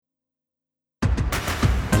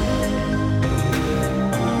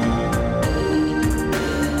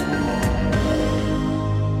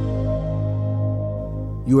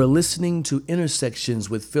You are listening to Intersections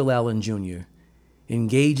with Phil Allen Jr.,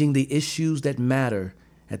 engaging the issues that matter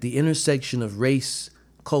at the intersection of race,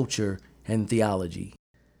 culture, and theology.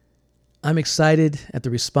 I'm excited at the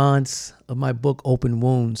response of my book, Open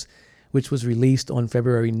Wounds, which was released on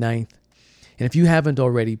February 9th. And if you haven't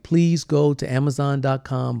already, please go to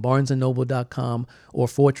Amazon.com, BarnesandNoble.com, or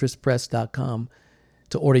FortressPress.com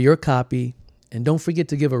to order your copy. And don't forget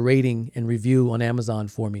to give a rating and review on Amazon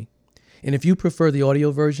for me. And if you prefer the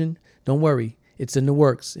audio version, don't worry, it's in the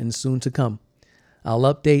works and soon to come. I'll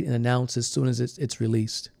update and announce as soon as it's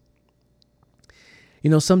released.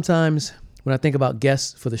 You know, sometimes when I think about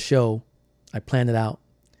guests for the show, I plan it out.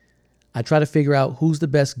 I try to figure out who's the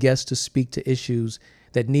best guest to speak to issues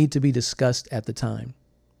that need to be discussed at the time.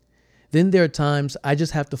 Then there are times I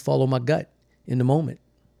just have to follow my gut in the moment,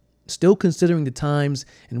 still considering the times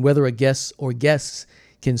and whether a guest or guests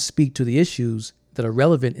can speak to the issues that are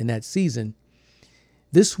relevant in that season.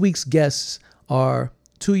 This week's guests are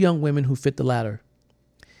two young women who fit the latter.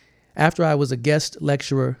 After I was a guest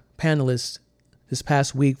lecturer panelist this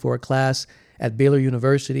past week for a class at Baylor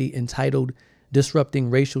University entitled Disrupting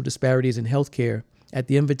Racial Disparities in Healthcare at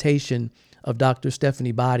the invitation of Dr.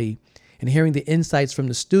 Stephanie Body, and hearing the insights from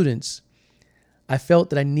the students, I felt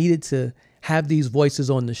that I needed to have these voices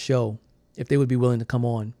on the show if they would be willing to come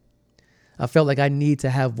on. I felt like I need to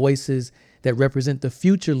have voices that represent the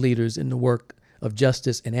future leaders in the work of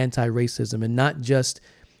justice and anti-racism, and not just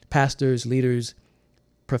pastors, leaders,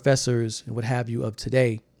 professors, and what have you of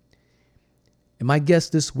today. And my guests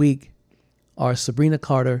this week are Sabrina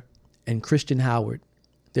Carter and Christian Howard.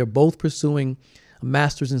 They're both pursuing a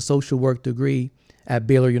master's in social work degree at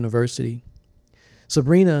Baylor University.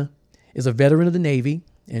 Sabrina is a veteran of the Navy,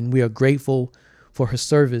 and we are grateful for her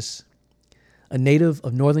service. A native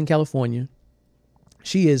of Northern California,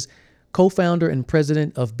 she is co-founder and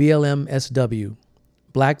president of BLMSW,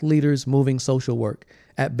 Black Leaders Moving Social Work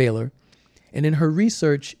at Baylor. And in her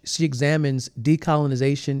research, she examines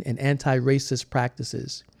decolonization and anti-racist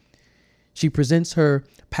practices. She presents her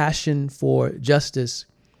passion for justice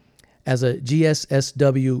as a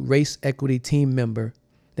GSSW Race Equity Team member,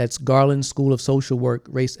 that's Garland School of Social Work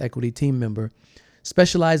Race Equity Team member,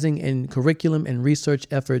 specializing in curriculum and research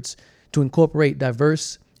efforts to incorporate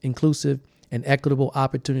diverse, inclusive, and equitable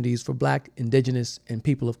opportunities for Black, Indigenous, and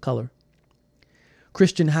people of color.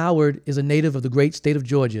 Christian Howard is a native of the great state of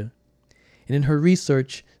Georgia, and in her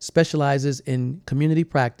research specializes in community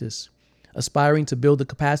practice, aspiring to build the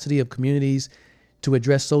capacity of communities to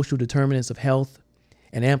address social determinants of health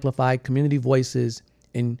and amplify community voices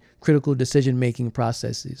in critical decision-making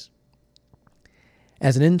processes.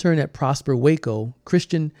 As an intern at Prosper Waco,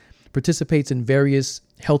 Christian participates in various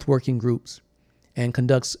health working groups and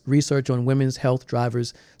conducts research on women's health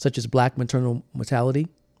drivers such as Black maternal mortality,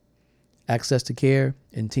 access to care,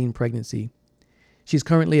 and teen pregnancy. She's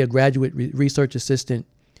currently a graduate research assistant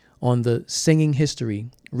on the Singing History,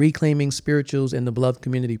 Reclaiming Spirituals and the Beloved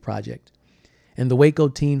Community Project, and the Waco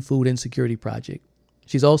Teen Food Insecurity Project.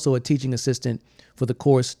 She's also a teaching assistant for the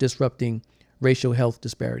course Disrupting Racial Health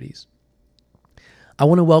Disparities. I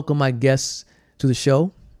want to welcome my guests to the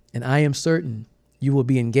show, and I am certain you will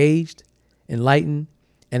be engaged, enlightened,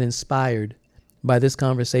 and inspired by this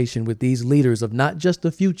conversation with these leaders of not just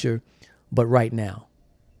the future, but right now.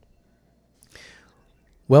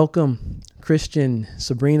 Welcome, Christian,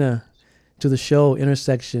 Sabrina, to the show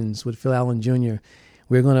Intersections with Phil Allen Jr.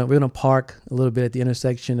 We're gonna park a little bit at the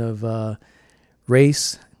intersection of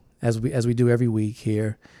race, as we do every week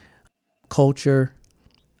here, culture,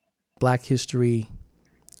 Black history,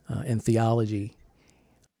 and theology.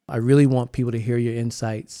 I really want people to hear your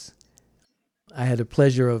insights. I had the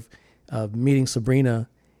pleasure of meeting Sabrina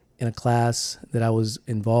in a class that I was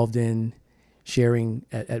involved in, sharing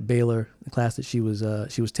at Baylor, the class that she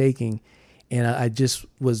was taking, and I just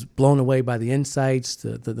was blown away by the insights,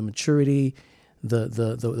 the maturity,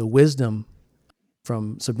 the wisdom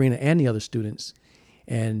from Sabrina and the other students.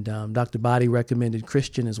 And Dr. Body recommended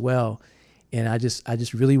Christian as well, and I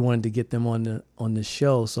just really wanted to get them on the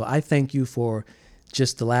show. So I thank you for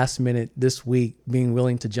just the last minute this week being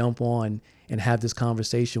willing to jump on and have this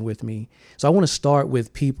conversation with me. So I want to start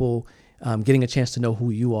with people getting a chance to know who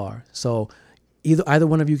you are. So either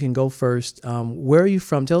one of you can go first. Where are you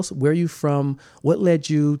from? Tell us where are you from, what led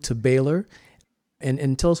you to Baylor,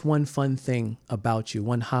 and tell us one fun thing about you,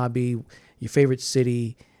 one hobby, your favorite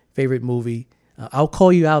city, favorite movie. I'll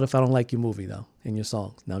call you out if I don't like your movie, though, and your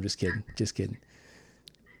song. No, I'm just kidding. Just kidding.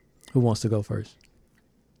 Who wants to go first?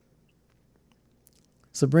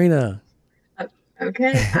 Sabrina.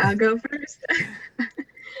 Okay, I'll go first.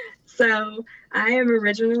 So I am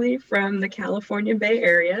originally from the California Bay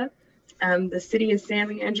Area. The city is San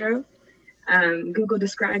Leandro. Google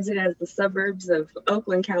describes it as the suburbs of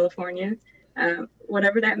Oakland, California,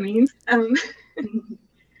 whatever that means.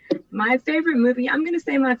 My favorite movie, I'm going to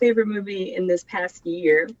say my favorite movie in this past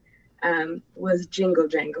year was Jingle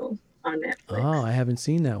Jangle on Netflix. Oh, I haven't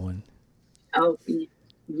seen that one. Oh,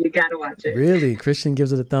 you got to watch it. Really? Christian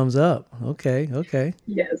gives it a thumbs up. Okay.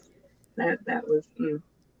 Yes, that was.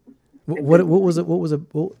 What was it?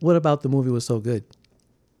 What about the movie was so good?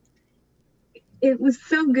 It was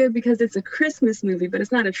so good because it's a Christmas movie, but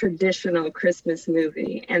it's not a traditional Christmas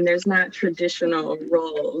movie, and there's not traditional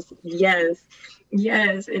roles. Yes,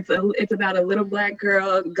 it's about a little Black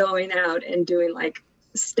girl going out and doing like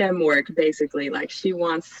STEM work, basically. Like she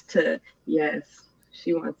wants to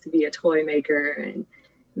be a toy maker and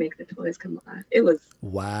make the toys come alive. It was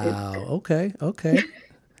wow. Okay.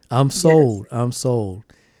 I'm sold. Yes. I'm sold.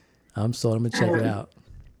 I'm gonna check it out.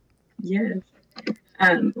 Yes.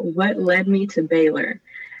 What led me to Baylor?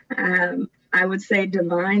 I would say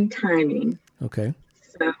divine timing. Okay.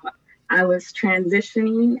 So I was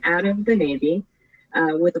transitioning out of the Navy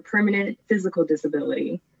with a permanent physical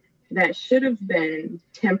disability that should have been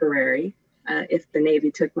temporary if the Navy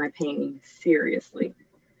took my pain seriously.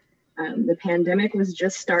 The pandemic was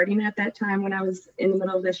just starting at that time when I was in the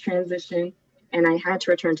middle of this transition, and I had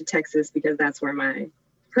to return to Texas because that's where my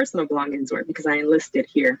personal belongings were, because I enlisted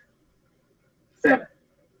here. So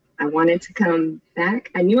I wanted to come back.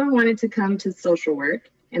 I knew I wanted to come to social work,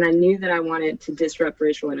 and I knew that I wanted to disrupt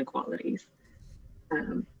racial inequalities.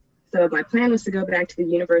 So my plan was to go back to the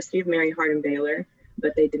University of Mary Hardin Baylor,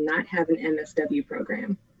 but they did not have an MSW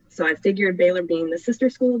program. So I figured Baylor being the sister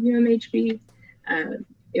school of UMHB,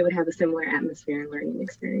 it would have a similar atmosphere and learning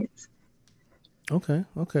experience. Okay.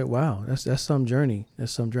 Wow. That's some journey.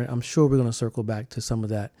 I'm sure we're going to circle back to some of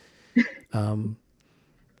that.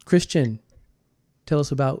 Christian, tell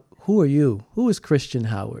us about who are you? Who is Christian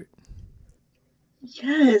Howard?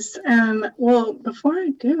 Yes. Well, before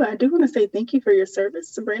I do want to say thank you for your service,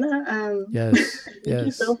 Sabrina. Yes. Thank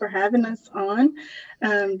you, Phil, for having us on.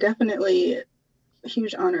 Definitely a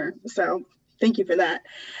huge honor. So thank you for that.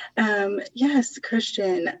 Yes,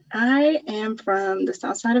 Christian, I am from the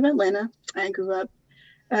south side of Atlanta. I grew up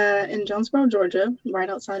in Jonesboro, Georgia, right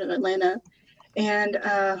outside of Atlanta. And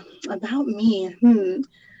about me,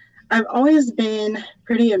 I've always been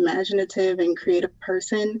pretty imaginative and creative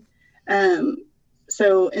person.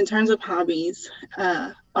 So in terms of hobbies,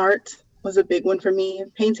 art was a big one for me,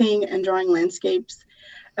 painting and drawing landscapes.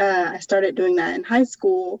 I started doing that in high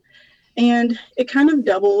school, and it kind of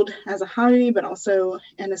doubled as a hobby, but also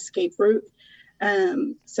an escape route.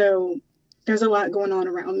 So there's a lot going on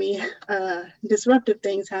around me, disruptive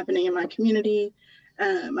things happening in my community.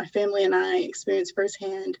 My family and I experienced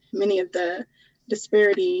firsthand many of the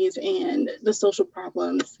disparities and the social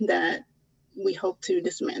problems that we hope to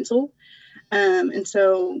dismantle. And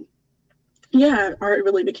so, art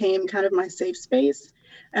really became kind of my safe space.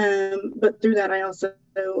 But through that, I also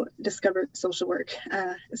discovered social work,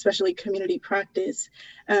 especially community practice,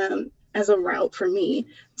 as a route for me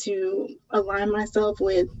to align myself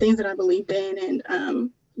with things that I believed in, and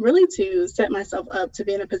really to set myself up to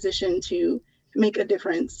be in a position to make a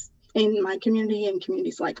difference in my community and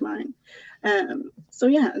communities like mine.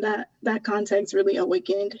 That context really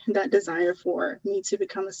awakened that desire for me to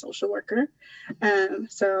become a social worker.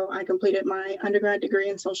 So I completed my undergrad degree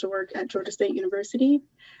in social work at Georgia State University.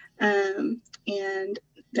 And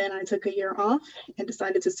then I took a year off and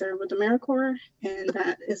decided to serve with AmeriCorps. And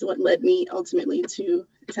that is what led me ultimately to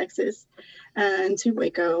Texas and to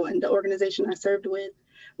Waco. And the organization I served with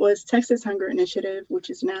was Texas Hunger Initiative, which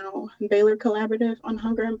is now Baylor Collaborative on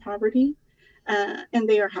Hunger and Poverty. And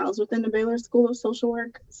they are housed within the Baylor School of Social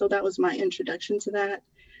Work. So that was my introduction to that.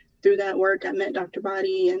 Through that work, I met Dr.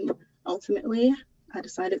 Body, and ultimately I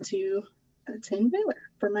decided to attend Baylor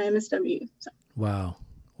for my MSW. So. Wow.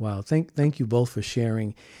 Thank you both for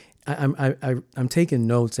sharing. I'm taking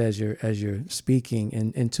notes as you're speaking,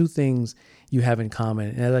 and two things you have in common.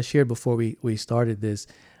 And as I shared before we started this,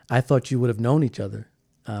 I thought you would have known each other.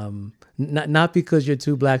 Not because you're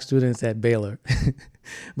two Black students at Baylor,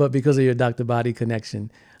 but because of your Dr. Body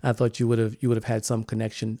connection. I thought you would have had some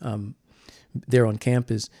connection there on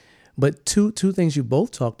campus. But two things you both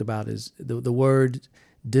talked about is the word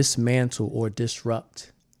dismantle or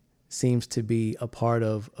disrupt seems to be a part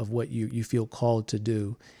of what you feel called to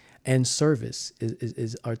do, and service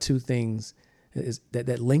are two things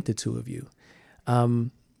that link the two of you,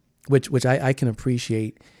 which I can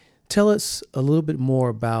appreciate. Tell us a little bit more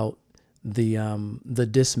about the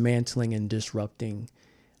dismantling and disrupting.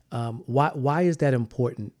 Why is that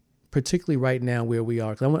important particularly right now where we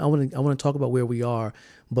are, 'cause I want to talk about where we are,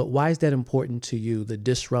 but why is that important to you, the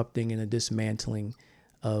disrupting and the dismantling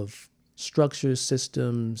of structures,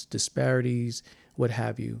 systems, disparities, what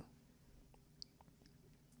have you?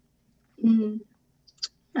 Mm.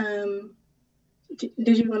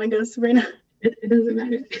 Did you want to go, Sabrina? It doesn't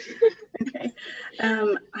matter. Okay.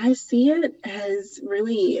 I see it as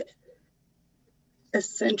really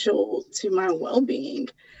essential to my well-being.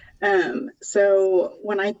 So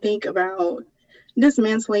when I think about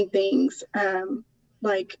dismantling things,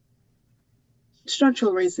 like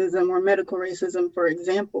structural racism or medical racism, for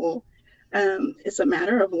example, it's a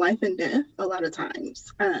matter of life and death a lot of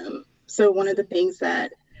times. So one of the things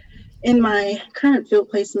that in my current field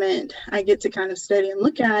placement, I get to kind of study and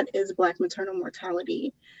look at is Black maternal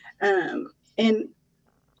mortality. And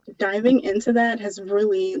diving into that has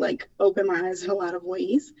really like opened my eyes in a lot of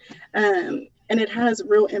ways. And it has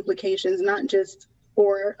real implications, not just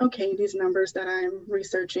for, okay, these numbers that I'm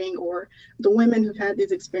researching or the women who've had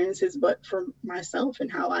these experiences, but for myself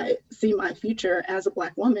and how I see my future as a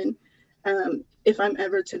Black woman, if I'm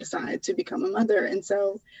ever to decide to become a mother. And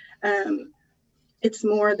so, it's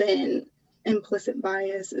more than implicit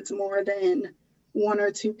bias. It's more than one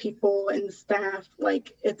or two people in staff.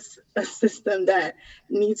 Like, it's a system that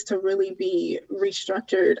needs to really be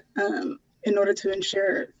restructured in order to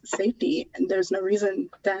ensure safety. And there's no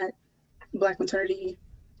reason that Black maternity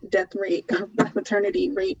death rate or Black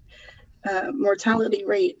maternity rate, mortality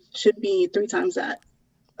rate should be 3 times that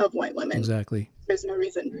of white women. Exactly. There's no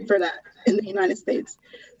reason for that in the United States.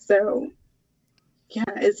 So yeah,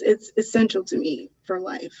 it's essential to me for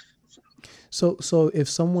life. So if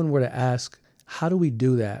someone were to ask, how do we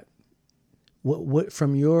do that? What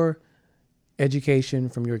from your education,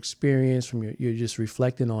 from your experience, from you're just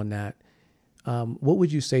reflecting on that, what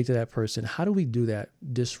would you say to that person? How do we do that?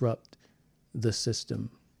 Disrupt the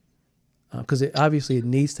system? Because obviously it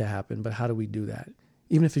needs to happen, but how do we do that?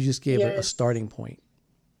 Even if you just gave a starting point.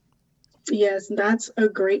 Yes, that's a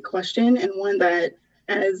great question, and one that,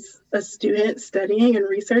 as a student studying and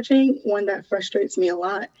researching, one that frustrates me a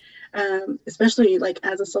lot, especially like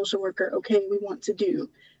as a social worker. Okay, we want to do,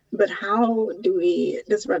 but how do we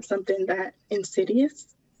disrupt something that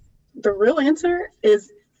insidious? The real answer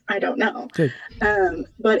is I don't know. Good.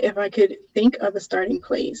 But if I could think of a starting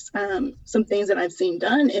place, some things that I've seen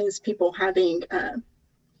done is people having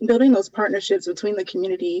building those partnerships between the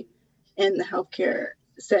community and the healthcare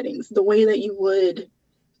settings, the way that you would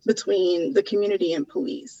between the community and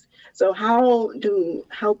police. So how do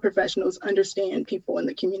health professionals understand people in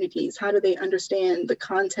the communities? How do they understand the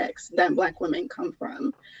context that Black women come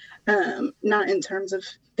from? Not in terms of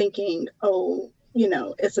thinking, oh,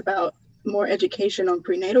 it's about more education on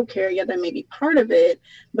prenatal care. Yeah, that may be part of it,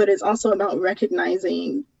 but it's also about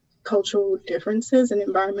recognizing cultural differences and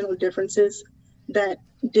environmental differences that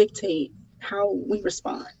dictate how we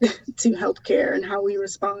respond to healthcare and how we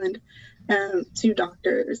respond to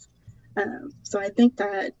doctors. So I think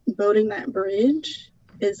that building that bridge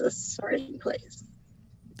is a starting place.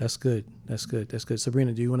 That's good. That's good. That's good.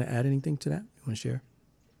 Sabrina, do you want to add anything to that? You want to share?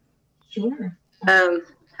 Sure.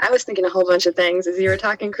 I was thinking a whole bunch of things as you were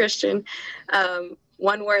talking, Christian.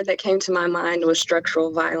 One word that came to my mind was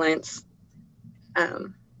structural violence.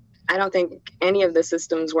 I don't think any of the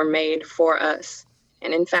systems were made for us.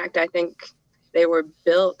 And in fact, I think they were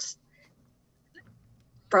built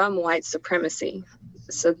from white supremacy.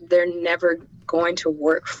 So they're never going to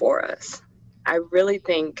work for us. I really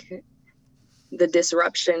think the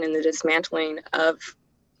disruption and the dismantling of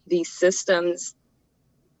these systems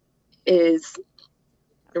is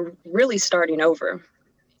really starting over.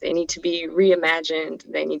 They need to be reimagined.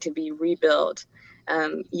 They need to be rebuilt.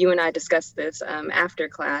 You and I discussed this after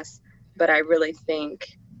class, but I really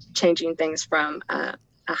think changing things from a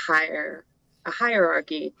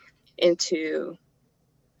hierarchy into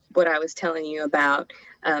what I was telling you about,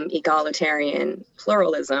 egalitarian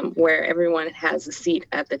pluralism, where everyone has a seat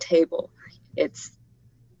at the table. It's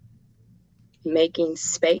making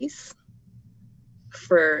space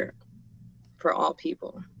for all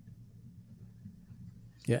people.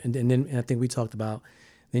 Yeah, and then I think we talked about,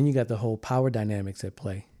 then you got the whole power dynamics at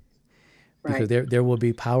play. Because there will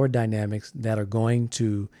be power dynamics that are going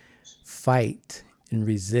to fight and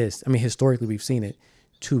resist. I mean, historically we've seen it,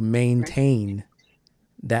 to maintain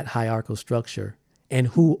that hierarchical structure, and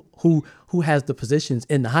who has the positions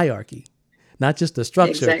in the hierarchy, not just the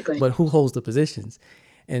structure, but who holds the positions.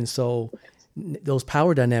 And so those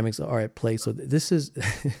power dynamics are at play. So this is,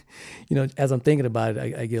 as I'm thinking about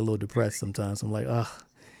it, I get a little depressed sometimes. I'm like,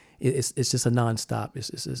 it's just a nonstop.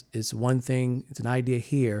 It's one thing. It's an idea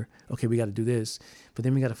here. Okay, we got to do this, but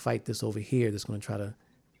then we got to fight this over here. That's going to try to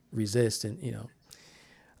resist. And,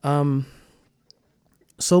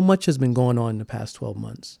 so much has been going on in the past 12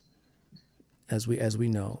 months, as we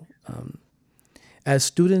know. As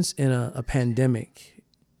students in a pandemic,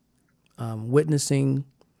 witnessing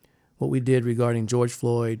what we did regarding George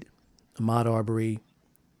Floyd, Ahmaud Arbery,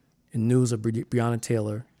 and news of Breonna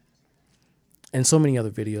Taylor, and so many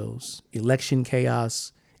other videos, election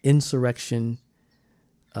chaos, insurrection,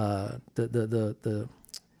 the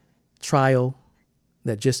trial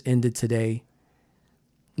that just ended today.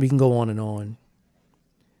 We can go on and on.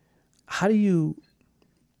 How do you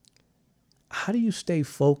stay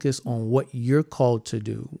focused on what you're called to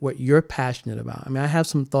do, what you're passionate about? I mean, I have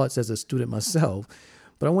some thoughts as a student myself,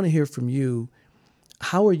 but I want to hear from you.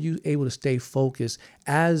 How are you able to stay focused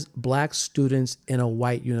as Black students in a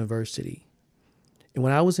white university? And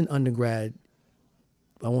when I was in undergrad,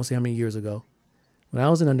 I won't say how many years ago, when I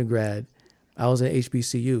was in undergrad, I was at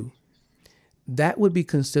HBCU. That would be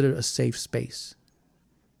considered a safe space,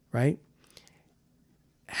 right?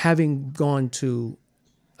 Having gone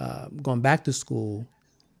back to school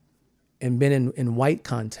and been in white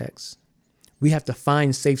contexts, we have to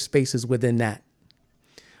find safe spaces within that.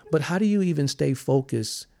 But how do you even stay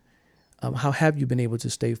focused? How have you been able to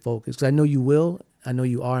stay focused? Because I know you will, I know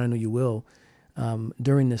you are, and I know you will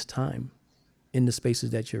during this time in the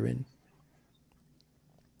spaces that you're in,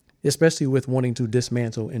 especially with wanting to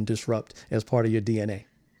dismantle and disrupt as part of your DNA.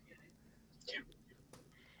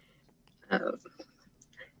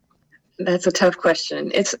 That's a tough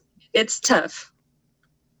question. It's tough.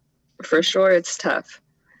 For sure, it's tough.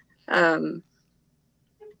 I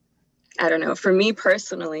don't know. For me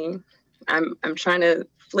personally, I'm trying to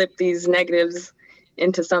flip these negatives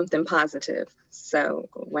into something positive. So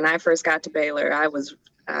when I first got to Baylor, I was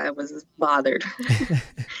bothered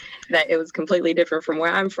that it was completely different from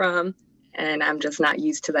where I'm from, and I'm just not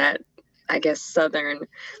used to that, I guess, Southern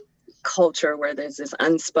culture where there's this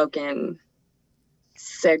unspoken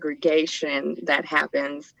segregation that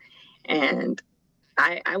happens. And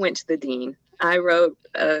I went to the dean. I wrote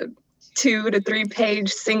a 2 to 3 page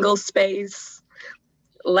single space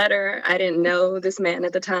letter. I didn't know this man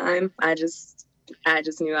at the time. I just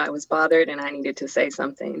knew I was bothered and I needed to say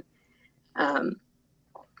something. And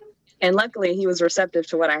luckily he was receptive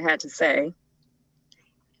to what I had to say.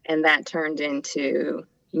 And that turned into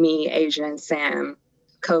me, Asia, and Sam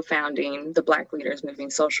co-founding the Black Leaders Moving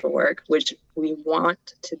Social Work, which we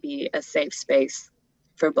want to be a safe space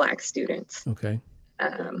for Black students. Okay.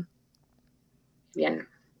 Yeah.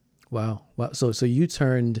 Wow. So you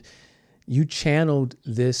channeled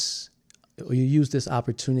this, or you used this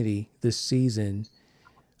opportunity this season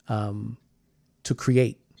to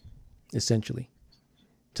create, essentially,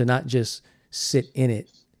 to not just sit in it,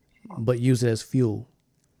 but use it as fuel.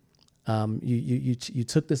 You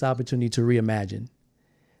took this opportunity to reimagine,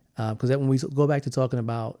 because when we go back to talking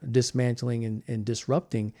about dismantling and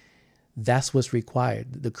disrupting, that's what's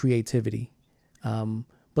required, the creativity.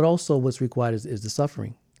 But also what's required is the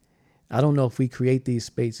suffering. I don't know if we create these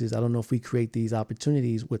spaces. I don't know if we create these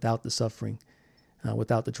opportunities without the suffering,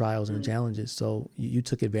 without the trials and the challenges. So you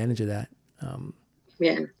took advantage of that.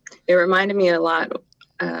 Yeah, it reminded me a lot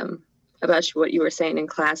about what you were saying in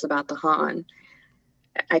class about the Han.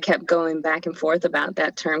 I kept going back and forth about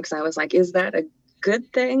that term because I was like, is that a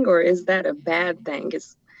good thing or is that a bad thing?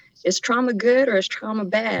 Is trauma good or is trauma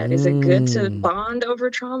bad? Is it good to bond over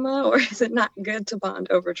trauma or is it not good to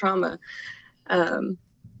bond over trauma?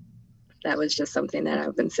 That was just something that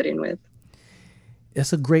I've been sitting with.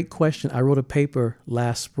 It's a great question. I wrote a paper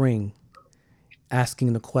last spring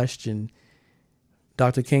asking the question.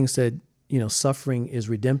 Dr. King said, suffering is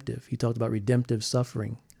redemptive. He talked about redemptive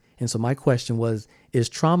suffering. And so my question was, is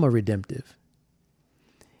trauma redemptive?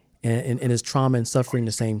 And is trauma and suffering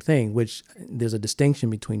the same thing? Which there's a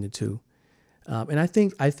distinction between the two. And I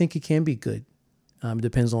think it can be good.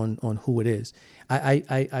 Depends on who it is.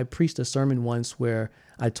 I preached a sermon once where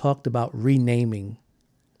I talked about renaming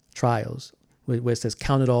trials, where it says,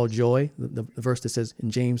 count it all joy. The verse that says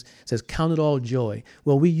in James says, count it all joy.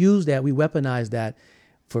 Well, we use that, we weaponize that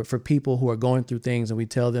for people who are going through things, and we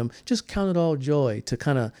tell them, just count it all joy, to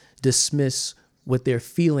kind of dismiss what they're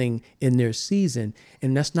feeling in their season.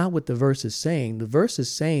 And that's not what the verse is saying. The verse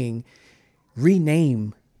is saying,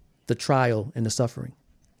 rename the trial and the suffering.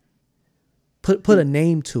 Put a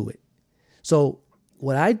name to it. So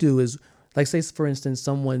what I do is, like, say, for instance,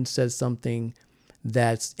 someone says something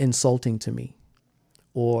that's insulting to me,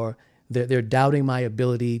 or they're doubting my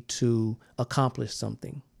ability to accomplish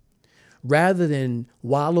something. Rather than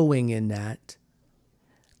wallowing in that,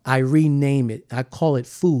 I rename it. I call it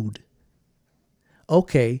food.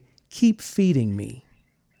 Okay, keep feeding me.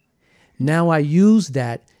 Now I use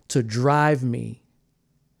that to drive me.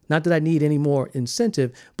 Not that I need any more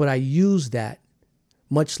incentive, but I use that,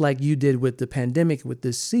 much like you did with the pandemic, with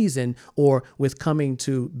this season, or with coming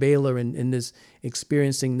to Baylor and this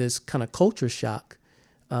experiencing this kind of culture shock.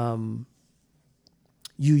 You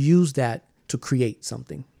use that to create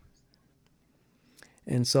something.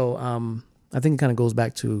 And so I think it kind of goes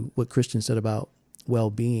back to what Christian said about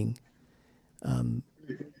well-being,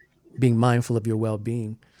 being mindful of your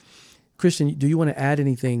well-being. Christian, do you want to add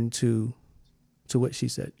anything to what she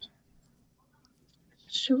said?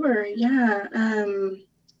 Sure. Yeah.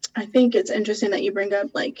 I think it's interesting that you bring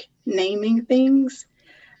up like naming things,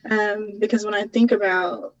 because when I think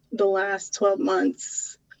about the last 12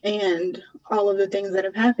 months and all of the things that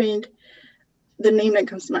have happened, the name that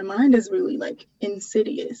comes to my mind is really like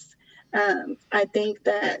insidious. I think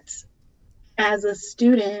that as a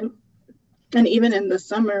student, and even in the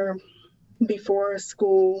summer before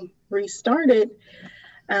school restarted,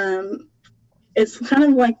 it's kind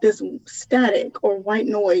of like this static or white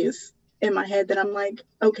noise in my head that I'm like,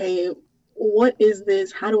 okay, what is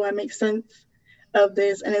this? How do I make sense of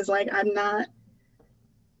this? And it's like,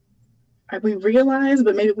 we realize,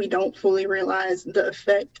 but maybe we don't fully realize the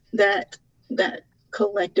effect that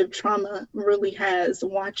collective trauma really has,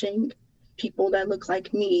 watching people that look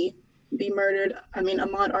like me be murdered. I mean,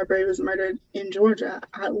 Ahmaud Arbery was murdered in Georgia.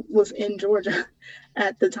 I was in Georgia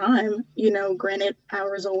at the time, granted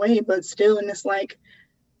hours away, but still. And it's like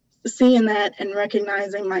seeing that and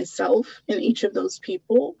recognizing myself in each of those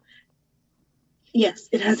people. Yes,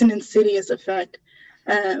 it has an insidious effect.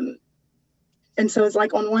 And so it's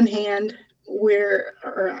like, on one hand,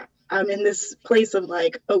 I'm in this place of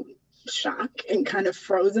like, shock and kind of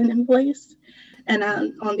frozen in place. And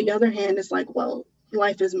on the other hand, it's like, well,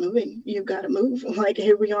 life is moving. You've got to move. Like,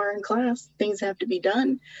 here we are in class. Things have to be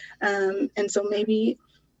done. And so maybe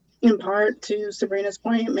in part to Sabrina's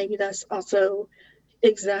point, maybe that's also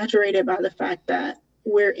exaggerated by the fact that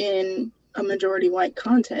we're in a majority white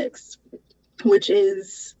context, which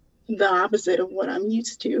is the opposite of what I'm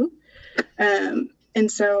used to. And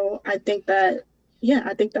so I think that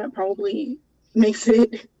probably makes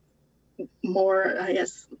it more, I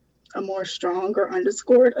guess, a more strong or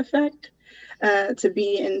underscored effect to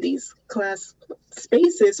be in these class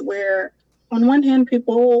spaces where, on one hand,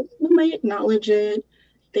 people may acknowledge it,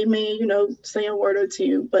 they may, say a word or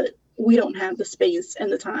two, but we don't have the space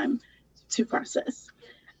and the time to process.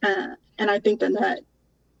 And I think that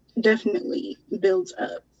definitely builds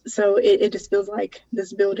up. So it just feels like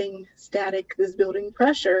this building static, this building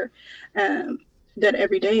pressure, that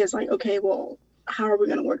every day is like, okay, well, how are we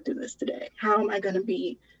going to work through this today? How am I going to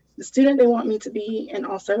be the student they want me to be, and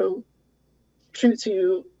also true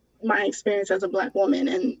to my experience as a Black woman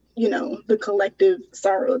and, the collective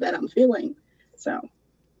sorrow that I'm feeling. So.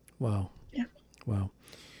 Wow. Yeah. Wow.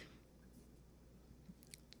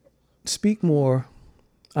 Speak more,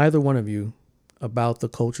 either one of you, about the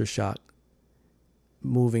culture shock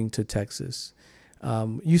moving to Texas.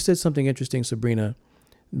 You said something interesting, Sabrina,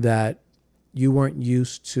 that you weren't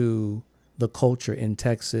used to the culture in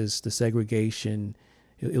Texas, the segregation.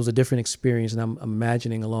 It was a different experience, and I'm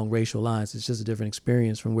imagining along racial lines, it's just a different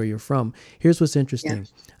experience from where you're from. Here's what's interesting.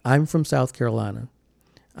 Yeah. I'm from South Carolina.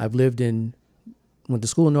 I've went to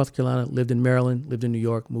school in North Carolina, lived in Maryland, lived in New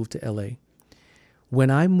York, moved to LA. When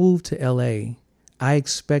I moved to LA, I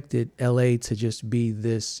expected LA to just be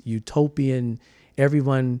this utopian,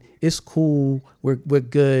 everyone, it's cool, we're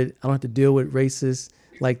good, I don't have to deal with racists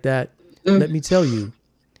like that. Let me tell you,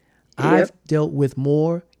 I've dealt with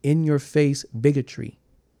more in-your-face bigotry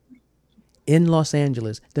in Los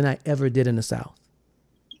Angeles than I ever did in the South.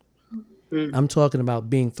 I'm talking about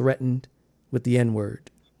being threatened with the N-word.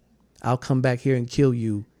 I'll come back here and kill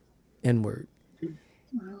you, N-word.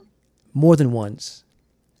 Wow. More than once.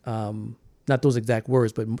 Not those exact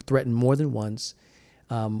words, but threatened more than once.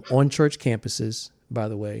 On church campuses, by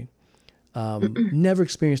the way. Never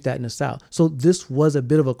experienced that in the South. So this was a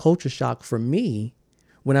bit of a culture shock for me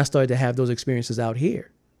when I started to have those experiences out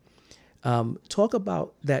here. Talk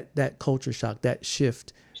about that culture shock, that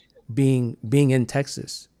shift being in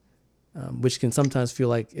Texas, which can sometimes feel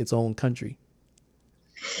like its own country.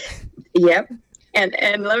 Yep.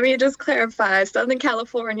 And let me just clarify, Southern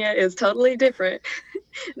California is totally different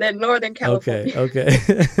than Northern California. Okay.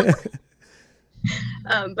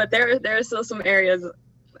 But there are still some areas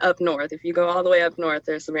up north. If you go all the way up north,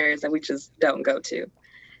 there's some areas that we just don't go to.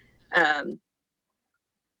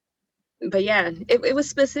 But yeah, it was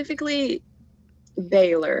specifically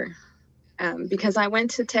Baylor, because I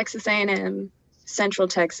went to Texas A&M, Central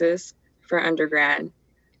Texas for undergrad,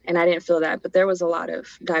 and I didn't feel that, but there was a lot of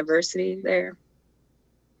diversity there,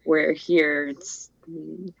 where here it's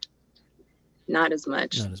Not as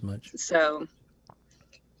much. Not as much. So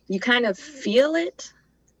you kind of feel it.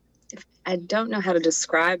 I don't know how to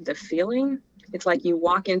describe the feeling. It's like you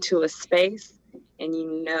walk into a space and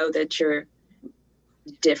you know that you're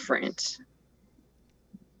different.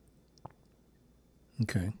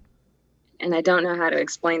 Okay. And I don't know how to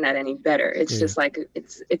explain that any better. It's just like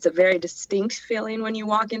it's a very distinct feeling when you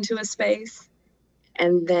walk into a space.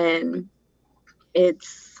 And then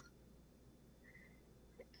it's,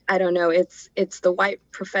 I don't know, it's the white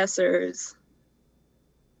professors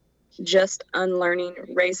just unlearning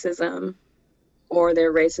racism or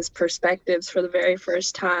their racist perspectives for the very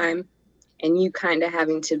first time, and you kind of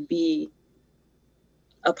having to be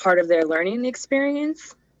a part of their learning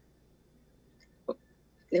experience,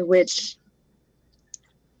 which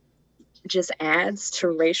just adds to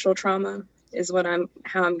racial trauma, is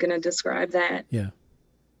how I'm going to describe that. Yeah.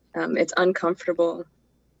 It's uncomfortable.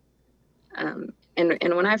 And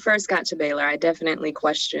when I first got to Baylor, I definitely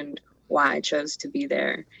questioned why I chose to be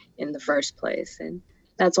there in the first place. And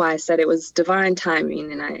that's why I said it was divine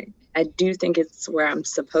timing. And I do think it's where I'm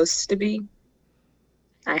supposed to be.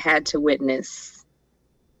 I had to witness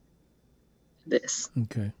this.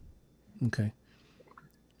 Okay.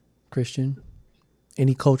 Christian,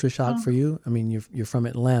 any culture shock for you? I mean, you're from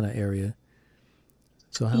Atlanta area.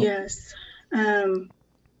 So how? Yes.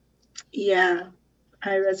 Yeah, I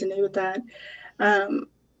resonate with that.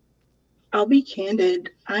 I'll be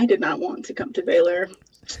candid. I did not want to come to Baylor.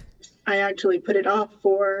 I actually put it off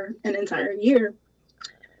for an entire year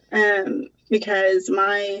because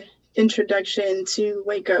my introduction to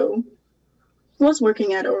Waco was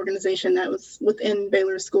working at an organization that was within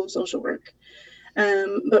Baylor School of Social Work.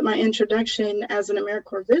 But my introduction as an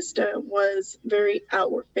AmeriCorps Vista was very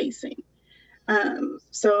outward facing.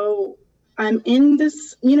 So I'm in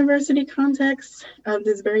this university context of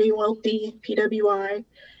this very wealthy PWI,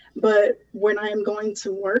 but when I am going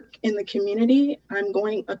to work in the community, I'm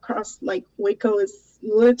going across, like Waco is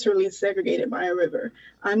literally segregated by a river.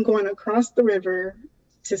 I'm going across the river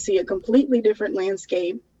to see a completely different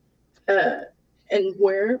landscape and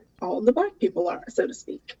where all the Black people are, so to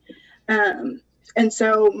speak. And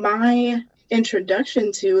so my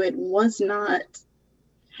introduction to it was not,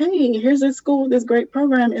 hey, here's this school, this great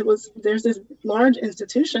program. It was, there's this large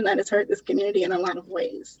institution that has hurt this community in a lot of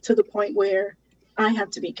ways, to the point where I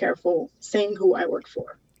have to be careful saying who I work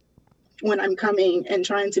for when I'm coming and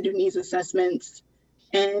trying to do needs assessments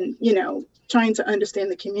and, trying to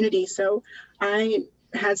understand the community. So I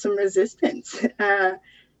had some resistance,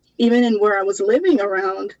 even in where I was living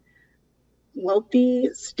around wealthy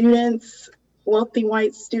students, wealthy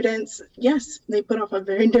white students. Yes, they put off a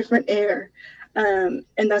very different air. And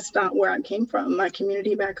that's not where I came from. My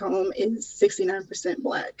community back home is 69%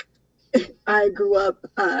 Black. I grew up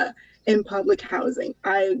in public housing.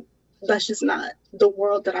 That's just not the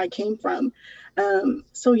world that I came from.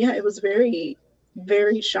 So yeah, it was very,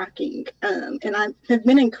 very shocking. And I have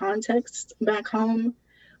been in contexts back home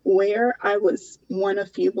where I was one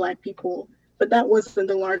of few Black people, but that wasn't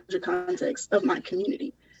the larger context of my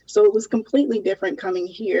community. So it was completely different coming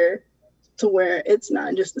here to where it's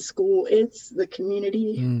not just the school, it's the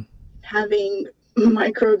community, having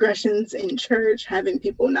microaggressions in church, having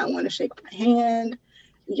people not want to shake my hand.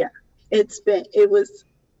 Yeah, it was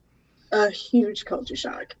a huge culture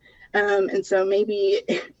shock. And so maybe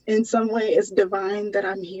in some way it's divine that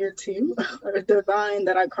I'm here too, or divine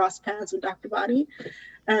that I crossed paths with Dr. Body.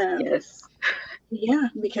 Yes. Yeah,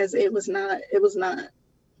 because it was not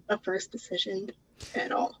a first decision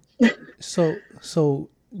at all. So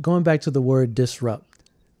going back to the word disrupt,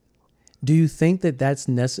 do you think that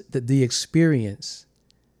that the experience,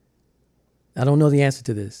 I don't know the answer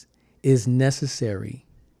to this, is necessary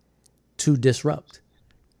to disrupt?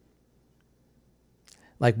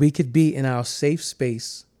 Like, we could be in our safe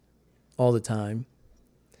space all the time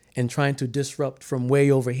and trying to disrupt from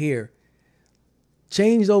way over here.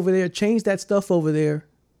 Change over there, change that stuff over there.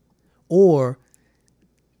 Or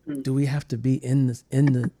do we have to be in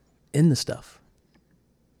the stuff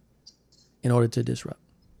in order to disrupt?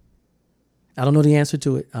 I don't know the answer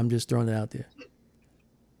to it. I'm just throwing it out there.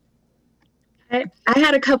 I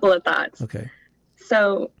had a couple of thoughts. Okay.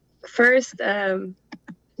 So first,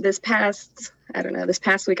 this past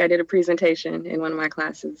week I did a presentation in one of my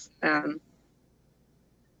classes. And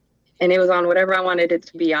it was on whatever I wanted it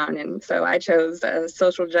to be on. And so I chose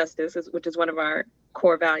social justice, which is one of our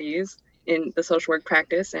core values in the social work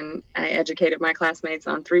practice. And I educated my classmates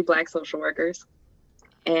on 3 Black social workers.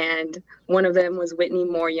 And one of them was Whitney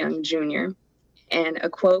Moore Young Jr. And a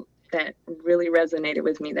quote that really resonated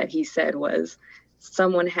with me that he said was,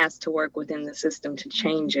 "Someone has to work within the system to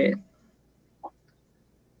change it."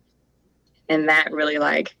 And that really,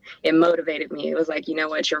 like, it motivated me. It was like, you know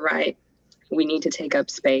what, you're right. We need to take up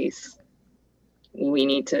space. We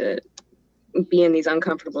need to be in these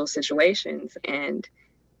uncomfortable situations. And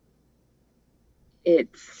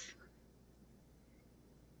it's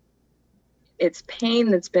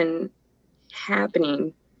pain that's been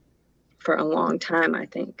happening for a long time, I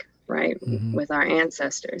think, right? Mm-hmm. With our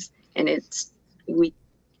ancestors. And we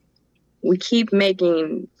keep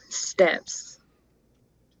making steps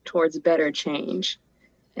towards better change.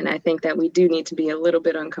 And I think that we do need to be a little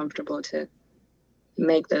bit uncomfortable to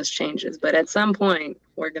make those changes. But at some point,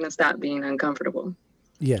 we're going to stop being uncomfortable.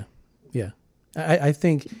 Yeah. Yeah. I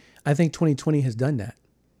think 2020 has done that.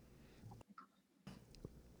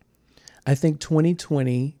 I think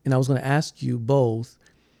 2020, and I was going to ask you both,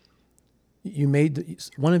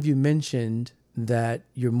 one of you mentioned that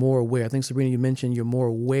you're more aware. I think, Sabrina, you mentioned you're more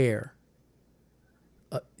aware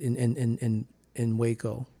in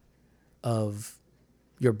Waco of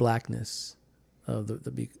your blackness,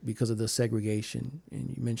 because of the segregation.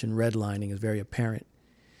 And you mentioned redlining is very apparent.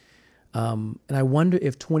 And I wonder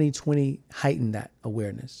if 2020 heightened that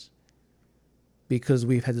awareness because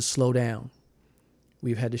we've had to slow down.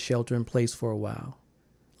 We've had to shelter in place for a while.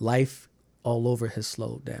 Life all over has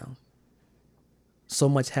slowed down. So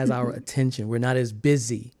much has our attention. We're not as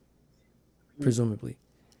busy, presumably,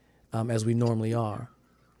 as we normally are.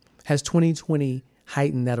 Has 2020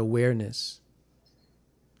 heightened that awareness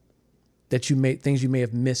that things you may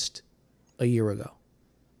have missed a year ago,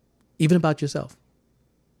 even about yourself?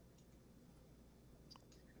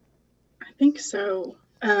 I think so.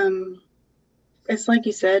 It's like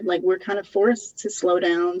you said, like we're kind of forced to slow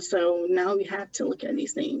down. So now we have to look at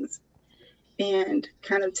these things and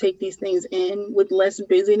kind of take these things in with less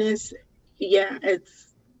busyness. Yeah,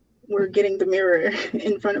 we're getting the mirror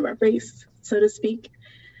in front of our face, so to speak.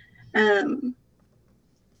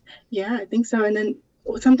 Yeah, I think so. And then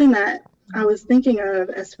something that I was thinking of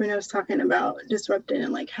as Sabrina was talking about disrupting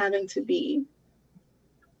and like having to be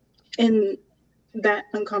in that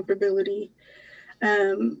uncomfortability.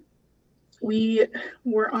 We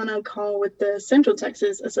were on a call with the Central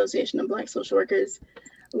Texas Association of Black Social Workers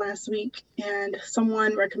last week, and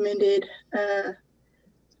someone recommended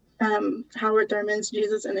Howard Thurman's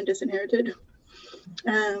Jesus and the Disinherited.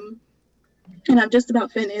 And I've just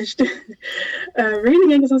about finished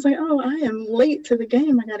reading it because I was like, oh, I am late to the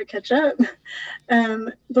game. I got to catch up.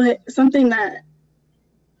 But something that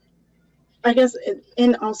I guess,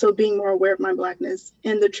 in also being more aware of my Blackness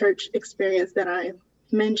and the church experience that I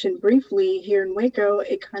mentioned briefly here in Waco,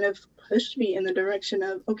 it kind of pushed me in the direction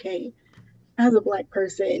of, okay, as a Black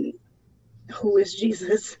person, who is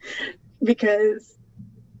Jesus? Because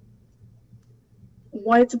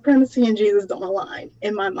white supremacy and Jesus don't align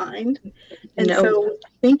in my mind. And so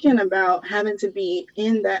thinking about having to be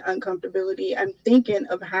in that uncomfortability, I'm thinking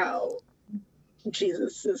of how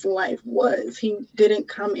Jesus's life was. He didn't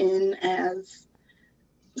come in as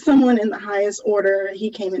someone in the highest order. He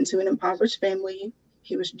came into an impoverished family.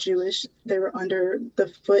 He was Jewish. They were under the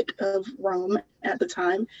foot of Rome at the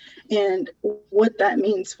time. And what that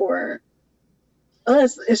means for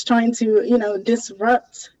us is trying to,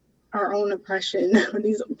 disrupt our own oppression,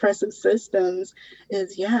 these oppressive systems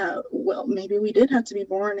is, well, maybe we did have to be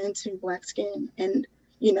born into Black skin and,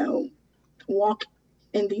 walk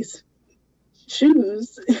in these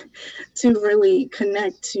shoes to really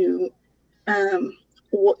connect to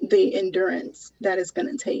the endurance that it's going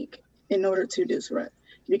to take in order to disrupt,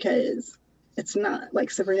 because it's not,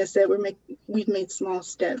 like Sabrina said, we've made small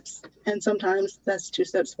steps, and sometimes that's 2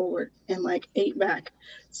 steps forward and like 8 back.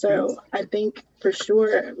 So I think for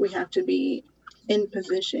sure we have to be in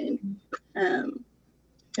position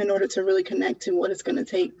in order to really connect to what it's going to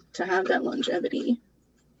take to have that longevity.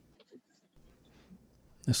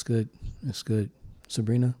 That's good. That's good.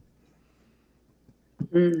 Sabrina?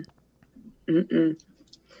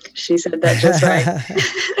 She said that just right.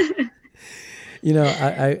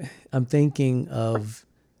 I'm thinking of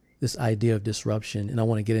this idea of disruption, and I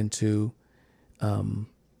want to get into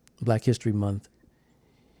Black History Month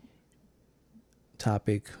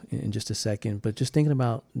topic in just a second, but just thinking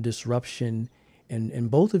about disruption, and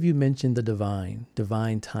both of you mentioned the divine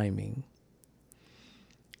timing.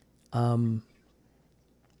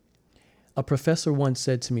 A professor once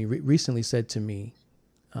recently said to me,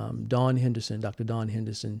 Dr. Dawn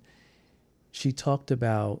Henderson, she talked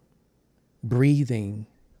about breathing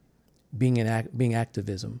being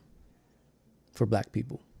activism for Black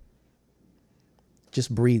people.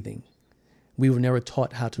 Just breathing. We were never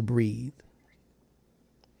taught how to breathe.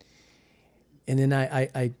 And then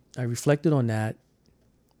I reflected on that,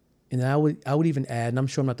 and then I would even add, and I'm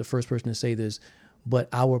sure I'm not the first person to say this, but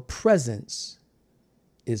our presence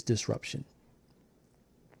is disruption.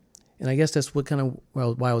 And I guess that's what kind of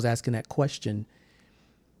why I was asking that question.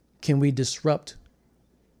 Can we disrupt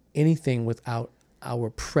anything without our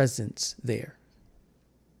presence there?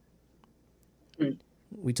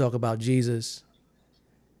 We talk about Jesus.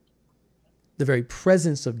 The very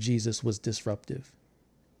presence of Jesus was disruptive.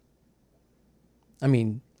 I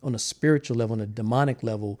mean, on a spiritual level, on a demonic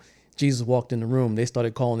level, Jesus walked in the room. They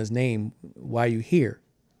started calling his name. Why are you here?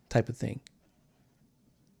 Type of thing.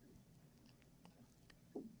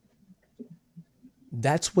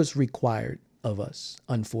 That's what's required of us,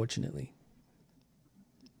 unfortunately.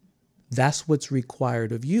 That's what's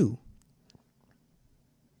required of you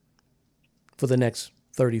for the next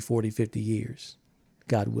 30, 40, 50 years,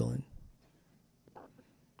 God willing.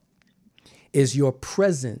 Is your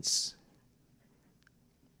presence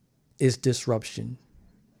is disruption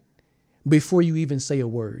before you even say a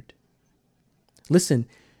word. Listen,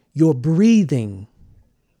 your breathing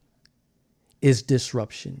is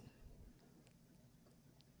disruption.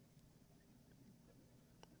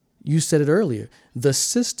 You said it earlier. The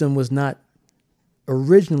system was not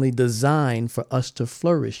originally designed for us to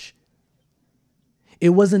flourish. It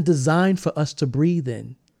wasn't designed for us to breathe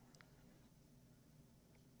in.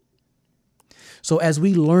 So as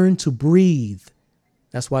we learn to breathe,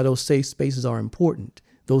 that's why those safe spaces are important.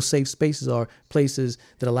 Those safe spaces are places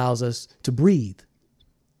that allows us to breathe,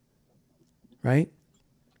 right?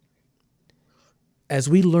 As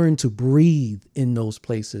we learn to breathe in those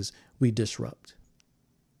places, we disrupt.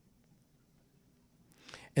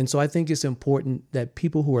 And so I think it's important that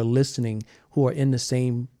people who are listening, who are in the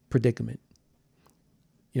same predicament,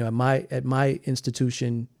 you know, at my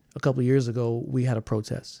institution a couple of years ago, we had a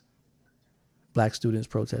protest. Black students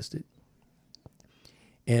protested.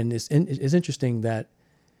 And it's interesting that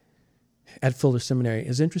at Fuller Seminary,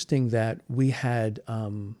 it's interesting that we had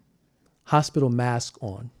hospital masks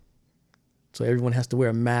on. So everyone has to wear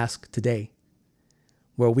a mask today.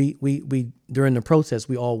 Where we during the protest,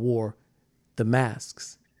 we all wore the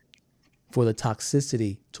masks for the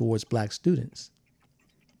toxicity towards Black students.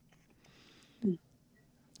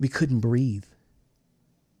 We couldn't breathe,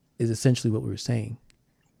 is essentially what we were saying.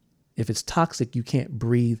 If it's toxic, you can't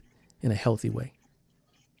breathe in a healthy way.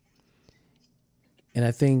 And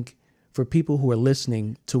I think for people who are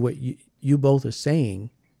listening to what you both are saying,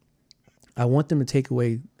 I want them to take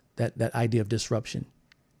away that idea of disruption.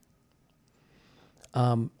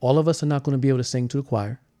 All of us are not going to be able to sing to the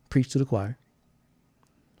choir, preach to the choir.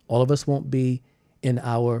 All of us won't be in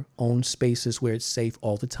our own spaces where it's safe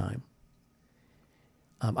all the time.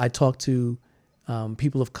 I talk to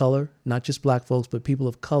people of color, not just Black folks, but people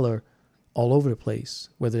of color all over the place,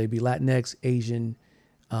 whether they be Latinx, Asian,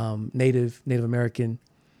 Native American,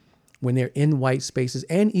 when they're in white spaces,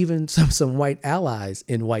 and even some white allies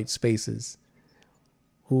in white spaces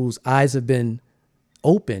whose eyes have been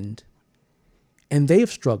opened and they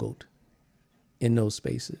have struggled in those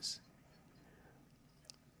spaces.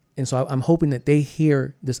 And so I'm hoping that they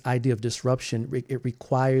hear this idea of disruption. It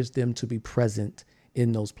requires them to be present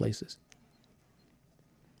in those places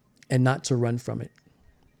and not to run from it,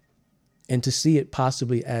 and to see it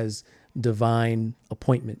possibly as divine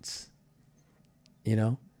appointments. You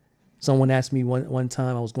know, someone asked me one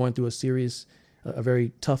time, I was going through a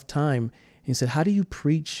very tough time, and he said, how do you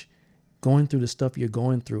preach going through the stuff you're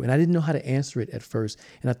going through? And I didn't know how to answer it at first.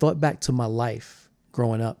 And I thought back to my life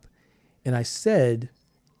growing up, and I said,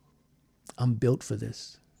 I'm built for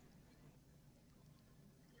this.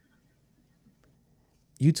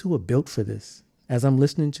 You two are built for this. As I'm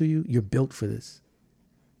listening to you, you're built for this.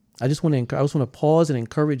 I just want to pause and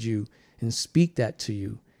encourage you and speak that to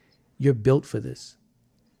you. You're built for this.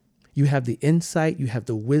 You have the insight, you have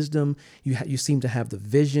the wisdom, you seem to have the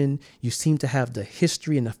vision, you seem to have the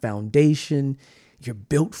history and the foundation. You're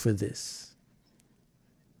built for this.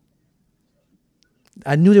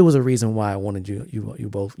 I knew there was a reason why I wanted you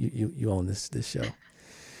both on this show.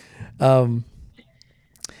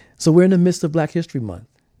 So we're in the midst of Black History Month.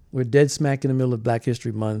 We're dead smack in the middle of Black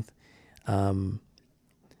History Month.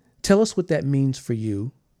 Tell us what that means for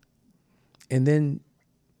you, and then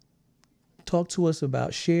talk to us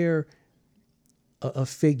about, share a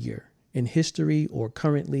figure in history or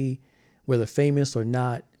currently, whether famous or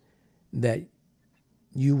not, that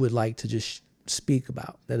you would like to just speak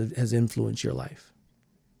about that has influenced your life.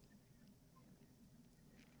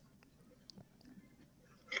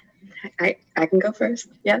 I can go first.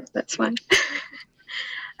 Yeah, that's fine.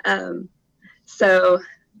 So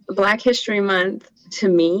Black History Month to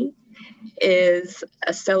me is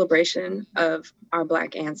a celebration of our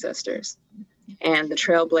Black ancestors and the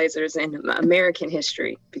trailblazers in American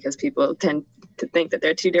history, because people tend to think that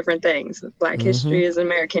they're two different things. Black history is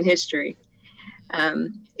American history.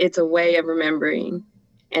 It's a way of remembering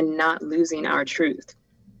and not losing our truth,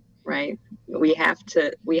 right? We have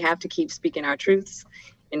to keep speaking our truths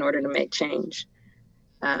in order to make change.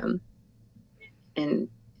 And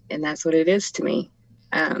that's what it is to me.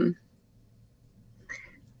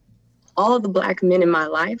 All of the Black men in my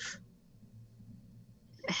life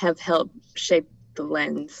have helped shape the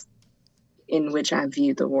lens in which I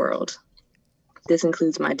view the world. This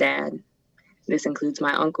includes my dad, this includes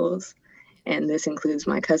my uncles, and this includes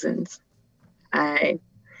my cousins. I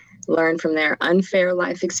learned from their unfair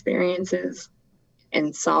life experiences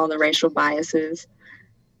and saw the racial biases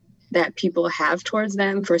that people have towards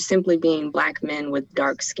them for simply being Black men with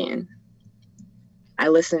dark skin. I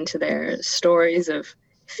listened to their stories of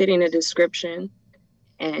fitting a description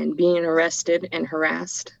and being arrested and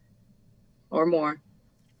harassed or more.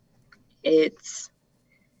 It's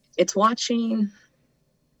watching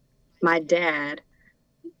my dad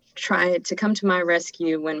try to come to my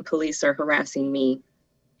rescue when police are harassing me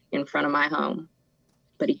in front of my home,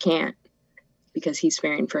 but he can't because he's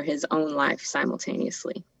fearing for his own life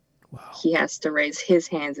simultaneously. Wow. He has to raise his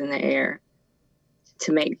hands in the air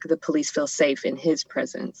to make the police feel safe in his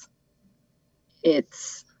presence.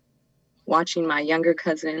 It's watching my younger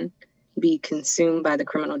cousin be consumed by the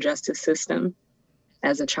criminal justice system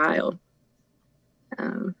as a child.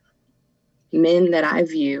 Men that I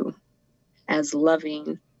view as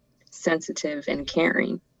loving, sensitive, and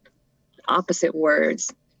caring, opposite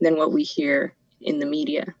words than what we hear in the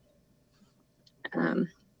media.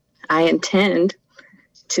 I intend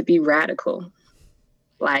to be radical,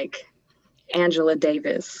 like Angela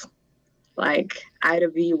Davis, like Ida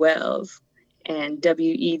B. Wells, and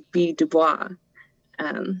W.E.B. Du Bois.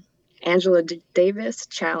 Angela Davis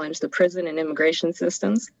challenged the prison and immigration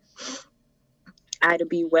systems. Ida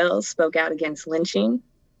B. Wells spoke out against lynching,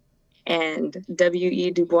 and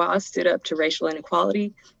W.E. Du Bois stood up to racial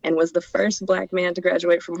inequality and was the first Black man to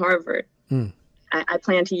graduate from Harvard. I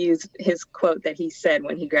plan to use his quote that he said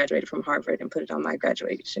when he graduated from Harvard and put it on my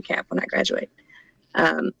graduation cap when I graduate.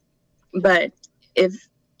 But if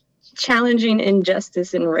challenging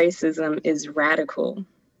injustice and racism is radical,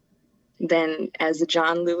 then as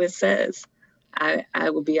John Lewis says, I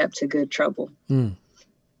will be up to good trouble.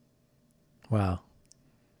 Wow.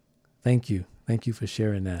 Thank you. Thank you for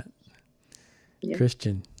sharing that. Yeah.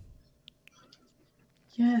 Christian.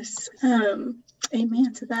 Yes.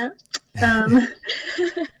 Amen to that.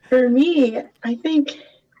 For me, I think,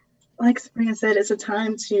 like Sabrina said, it's a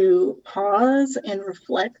time to pause and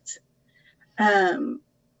reflect, and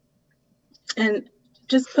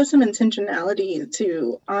just put some intentionality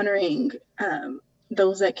to honoring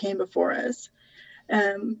those that came before us.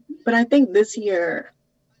 But I think this year,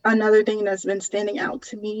 another thing that's been standing out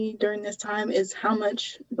to me during this time is how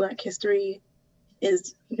much Black history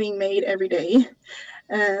is being made every day,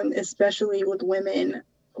 especially with women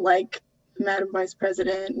like Madam Vice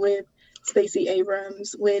President, with Stacey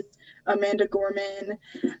Abrams, with Amanda Gorman.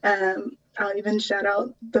 I'll even shout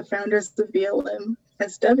out the founders of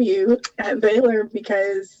BLM-SW at Baylor,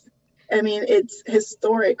 because, I mean, it's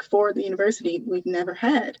historic for the university. We've never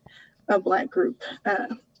had a Black group,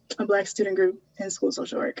 a Black student group in school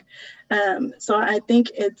social work. So I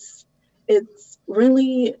think it's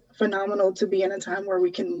really phenomenal to be in a time where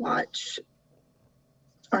we can watch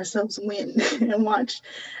ourselves win and watch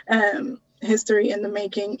history in the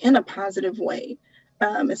making in a positive way,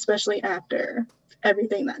 especially after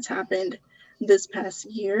everything that's happened this past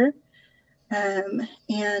year.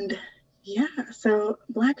 And yeah, so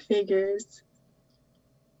Black figures,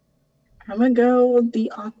 I'm gonna go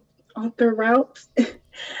the author route.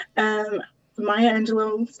 Maya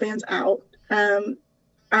Angelou stands out.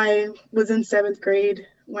 I was in 7th grade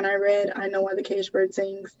when I read I Know Why the Caged Bird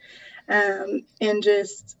Sings, and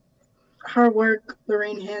just her work,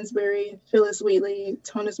 Lorraine Hansberry, Phyllis Wheatley,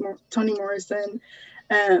 Toni Morrison,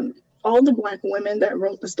 all the Black women that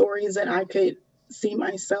wrote the stories that I could see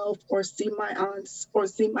myself or see my aunts or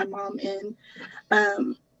see my mom in.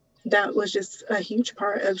 That was just a huge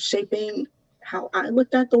part of shaping how I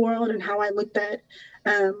looked at the world and how I looked at,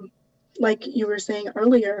 like you were saying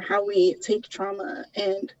earlier, how we take trauma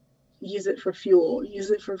and use it for fuel,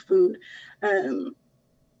 use it for food,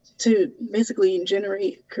 to basically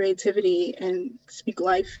generate creativity and speak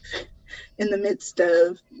life in the midst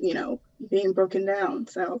of, being broken down.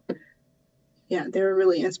 So yeah, they were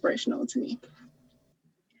really inspirational to me.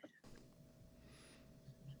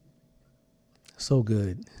 So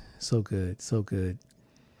good. So good. So good.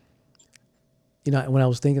 When I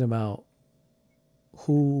was thinking about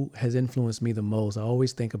who has influenced me the most, I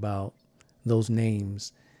always think about those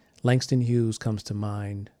names Langston Hughes comes to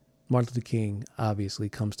mind. Martin Luther King obviously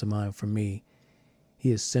comes to mind for me.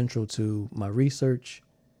 He is central to my research,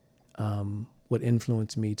 what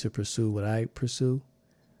influenced me to pursue what I pursue,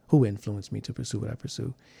 who influenced me to pursue what I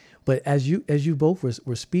pursue. But as you both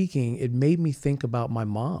were speaking, it made me think about my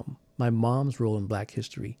mom's role in Black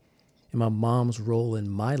history, and my mom's role in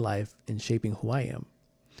my life in shaping who I am.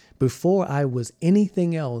 Before I was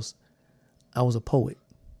anything else, I was a poet.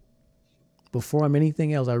 Before I'm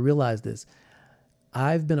anything else, I realized this.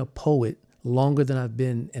 I've been a poet longer than I've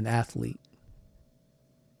been an athlete.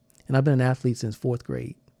 And I've been an athlete since 4th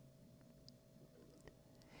grade.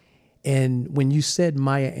 And when you said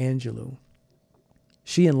Maya Angelou,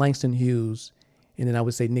 she and Langston Hughes, and then I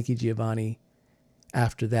would say Nikki Giovanni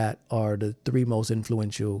after that, are the 3 most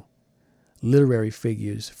influential literary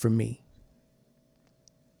figures for me.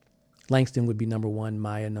 Langston would be number 1,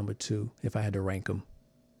 Maya number 2, if I had to rank them.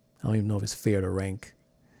 I don't even know if it's fair to rank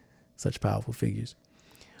such powerful figures.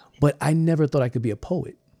 But I never thought I could be a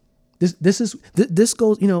poet. This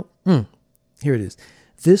goes, here it is.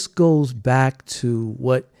 This goes back to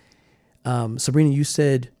what, Sabrina, you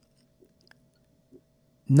said,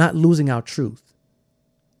 not losing our truth.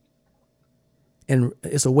 And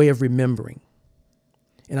it's a way of remembering.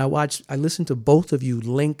 And I listened to both of you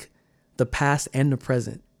link the past and the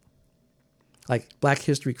present. Like Black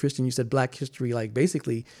history, Christian, you said Black history, like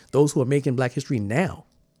basically those who are making Black history now.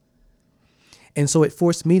 And so it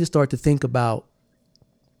forced me to start to think about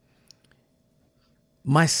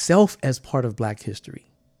myself as part of Black history.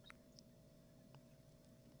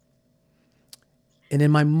 And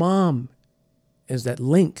then my mom is that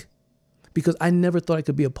link, because I never thought I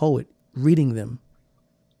could be a poet reading them.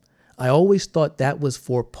 I always thought that was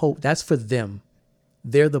for that's for them.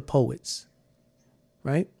 They're the poets,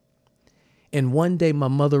 right? And one day my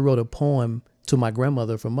mother wrote a poem to my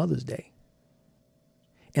grandmother for Mother's Day.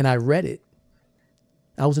 And I read it.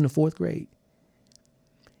 I was in the 4th grade.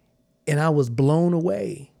 And I was blown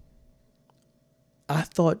away. I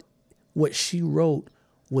thought what she wrote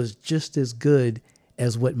was just as good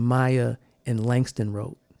as what Maya and Langston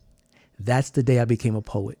wrote. That's the day I became a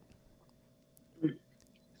poet.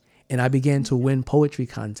 And I began to win poetry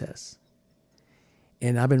contests.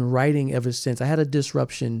 And I've been writing ever since. I had a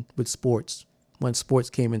disruption with sports. Once sports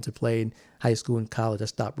came into play in high school and college, I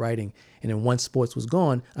stopped writing. And then once sports was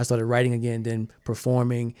gone, I started writing again, then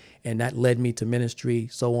performing. And that led me to ministry,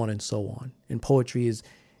 so on and so on. And poetry is,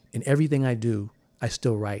 in everything I do, I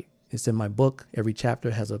still write. It's in my book. Every chapter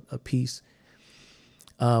has a piece.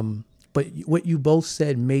 But what you both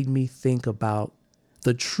said made me think about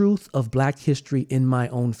the truth of Black history in my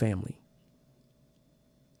own family.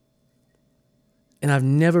 And I've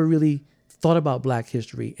never really thought about Black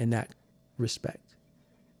history in that respect.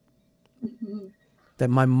 Mm-hmm. That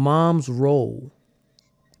my mom's role,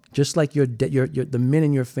 just like your the men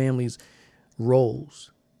in your family's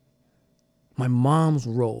roles, my mom's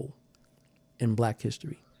role in Black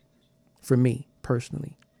history, for me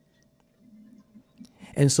personally.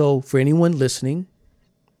 And so for anyone listening,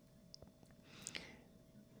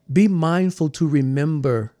 be mindful to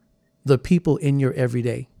remember the people in your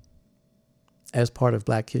everyday as part of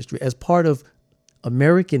Black history, as part of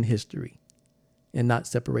American history, and not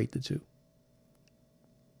separate the two.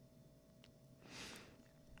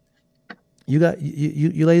 You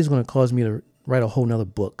ladies are going to cause me to write a whole nother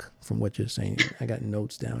book from what you're saying. I got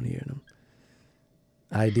notes down here, and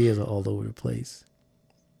ideas are all over the place.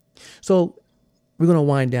 So we're going to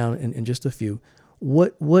wind down in just a few.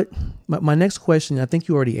 My next question, I think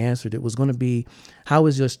you already answered it, was going to be, how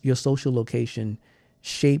is your social location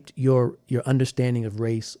shaped your understanding of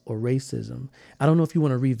race or racism? I don't know if you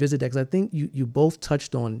want to revisit that, because I think you both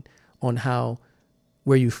touched on how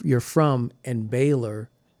where you're from and Baylor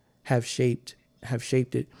have shaped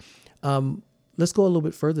it. Let's go a little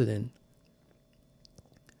bit further then.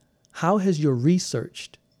 How has your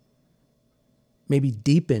research maybe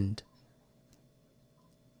deepened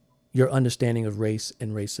your understanding of race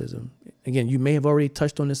and racism? Again, you may have already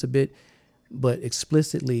touched on this a bit, but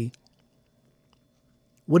explicitly,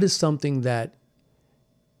 what is something that,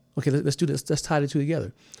 okay, let's do this. Let's tie the two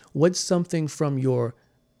together. What's something from your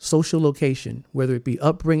social location, whether it be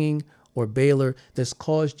upbringing or Baylor, that's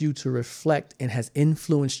caused you to reflect and has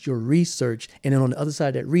influenced your research? And then on the other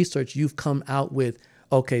side of that research, you've come out with,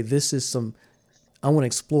 okay, this is I want to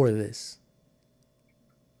explore this.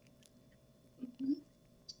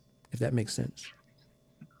 If that makes sense.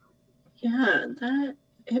 Yeah,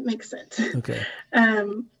 it makes sense. Okay.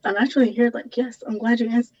 I'm actually here like, yes, I'm glad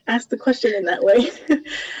you asked the question in that way.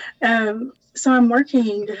 So I'm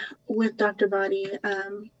working with Dr. Body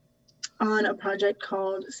on a project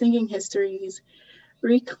called Singing Histories,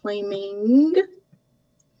 Reclaiming,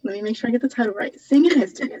 let me make sure I get the title right, Singing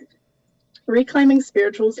History, Reclaiming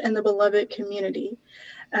Spirituals and the Beloved Community.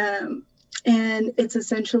 And it's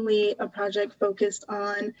essentially a project focused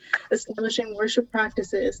on establishing worship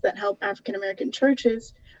practices that help African American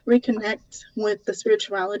churches reconnect with the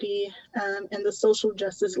spirituality and the social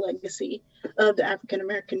justice legacy of the African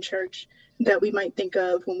American church that we might think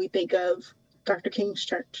of when we think of Dr. King's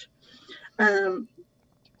church. And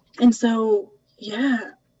so, yeah,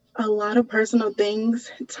 a lot of personal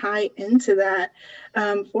things tie into that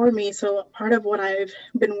for me. So part of what I've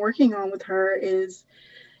been working on with her is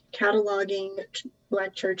cataloging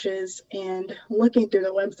Black churches and looking through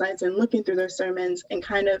their websites and looking through their sermons and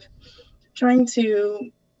kind of trying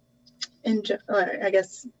to, I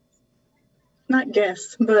guess, not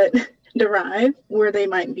guess, but derive where they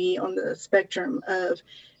might be on the spectrum of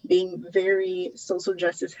being very social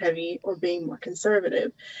justice heavy or being more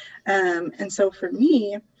conservative. And so for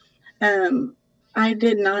me, I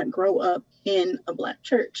did not grow up in a Black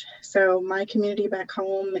church. So my community back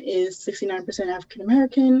home is 69% African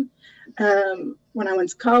American. When I went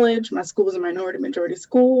to college, my school was a minority majority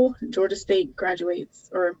school. Georgia State graduates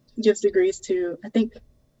or gives degrees to, I think,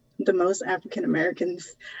 the most African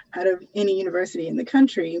Americans out of any university in the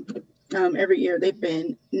country. Every year they've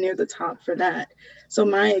been near the top for that. So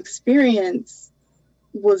my experience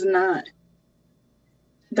was not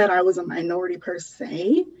that I was a minority per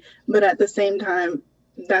se, but at the same time,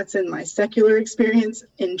 that's in my secular experience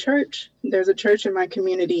in church. There's a church in my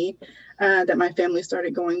community that my family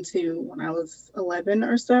started going to when I was 11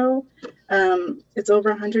 or so. It's over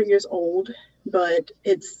 100 years old, but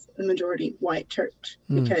it's a majority white church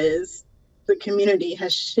because the community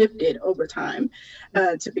has shifted over time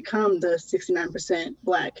to become the 69%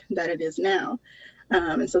 Black that it is now.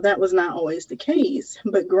 And so that was not always the case.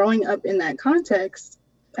 But growing up in that context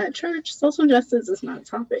at church, social justice is not a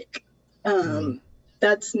topic.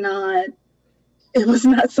 It was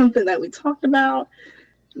not something that we talked about,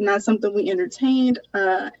 not something we entertained.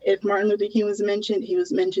 If Martin Luther King was mentioned, he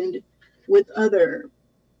was mentioned with other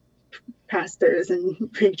pastors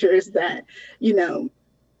and preachers that,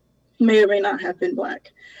 may or may not have been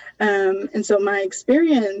Black. And so my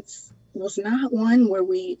experience was not one where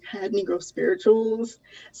we had Negro spirituals.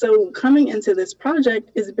 So coming into this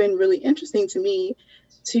project has been really interesting to me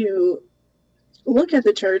to look at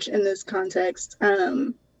the church in this context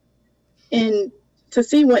and to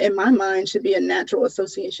see what in my mind should be a natural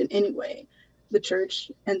association anyway. The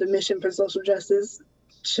church and the mission for social justice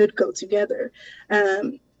should go together.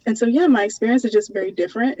 And so, yeah, my experience is just very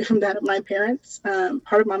different from that of my parents.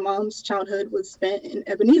 Part of my mom's childhood was spent in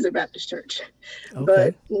Ebenezer Baptist Church. Okay.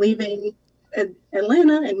 But leaving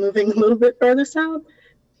Atlanta and moving a little bit further south,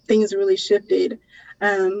 things really shifted.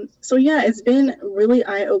 So, yeah, it's been really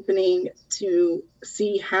eye-opening to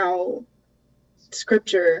see how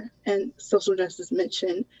scripture and social justice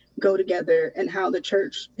mission go together and how the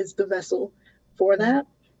church is the vessel for that.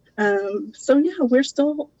 So, yeah, we're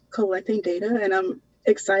still collecting data, and I'm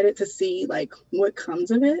excited to see what comes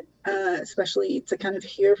of it, especially to kind of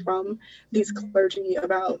hear from these clergy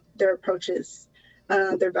about their approaches,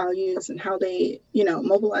 their values, and how they,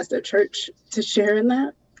 mobilize their church to share in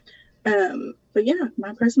that. But yeah,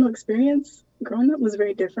 my personal experience growing up was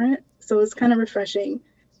very different. So it's kind of refreshing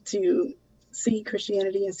to see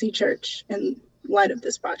Christianity and see church in light of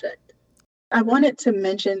this project. I wanted to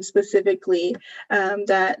mention specifically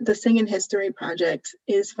that the Singing History Project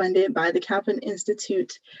is funded by the Kaplan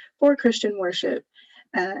Institute for Christian Worship.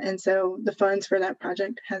 And so the funds for that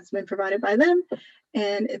project has been provided by them.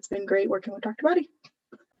 And it's been great working with Dr. Body.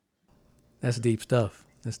 That's deep stuff.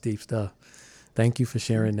 Thank you for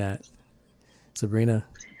sharing that. Sabrina.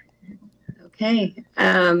 Okay.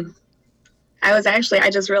 I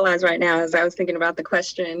just realized right now as I was thinking about the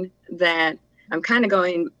question that I'm kind of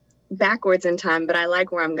going backwards in time, but I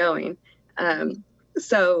like where I'm going.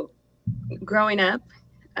 So growing up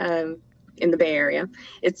in the Bay Area,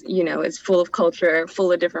 it's full of culture,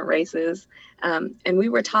 full of different races. And we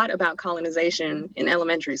were taught about colonization in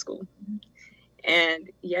elementary school. And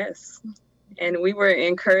yes, and we were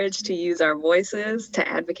encouraged to use our voices to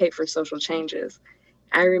advocate for social changes.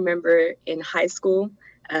 I remember in high school,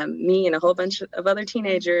 me and a whole bunch of other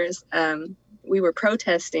teenagers, we were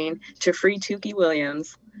protesting to free Tookie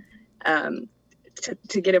Williams,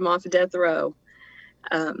 to get him off death row.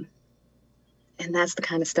 And that's the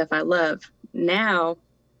kind of stuff I love. Now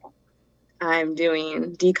I'm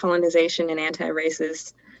doing decolonization and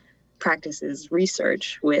anti-racist practices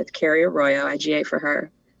research with Carrie Arroyo, IGA for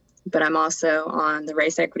her. But I'm also on the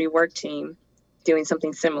race equity work team doing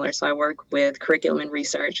something similar. So I work with curriculum and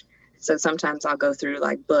research So sometimes I'll go through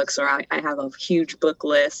like books, or I have a huge book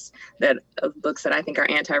list of books that I think are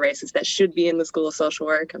anti-racist that should be in the School of Social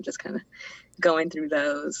Work. I'm just kind of going through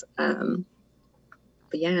those. But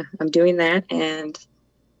yeah, I'm doing that, and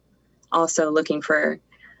also looking for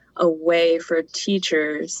a way for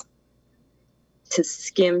teachers to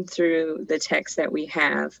skim through the text that we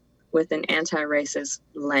have with an anti-racist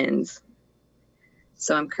lens.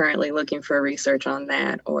 So I'm currently looking for research on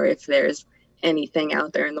that, or if there's anything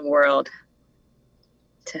out there in the world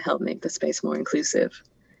to help make the space more inclusive.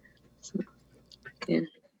 So, yeah.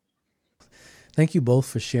 Thank you both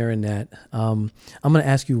for sharing that. I'm going to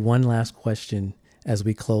ask you one last question as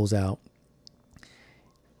we close out.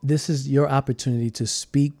 This is your opportunity to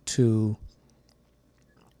speak to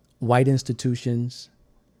white institutions,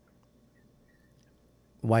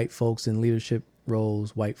 white folks in leadership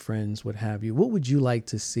roles, white friends, what have you. What would you like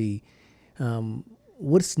to see?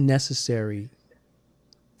 What's necessary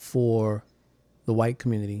for the white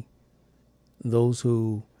community, those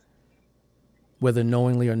who, whether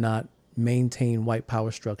knowingly or not, maintain white power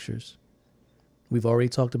structures? We've already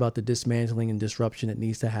talked about the dismantling and disruption that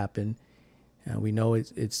needs to happen. We know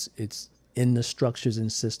it's in the structures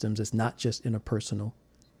and systems. It's not just interpersonal.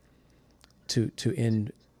 To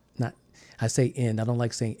end, not, I say end, I don't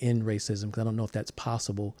like saying end racism because I don't know if that's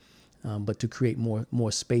possible, but to create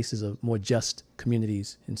more spaces of more just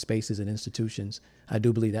communities and spaces and institutions, I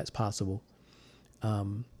do believe that's possible. What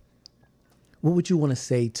would you want to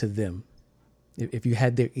say to them if you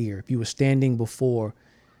had their ear, if you were standing before,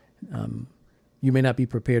 you may not be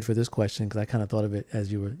prepared for this question because I kind of thought of it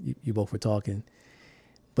as you both were talking,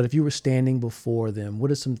 but if you were standing before them,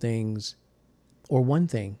 what are some things or one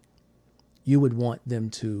thing you would want them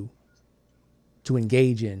to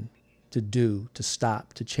engage in, to do, to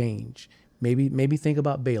stop, to change? Maybe think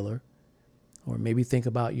about Baylor, or maybe think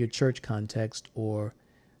about your church context, or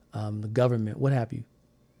the government, what have you.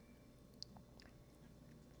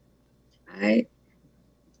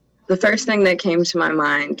 The first thing that came to my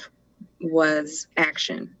mind was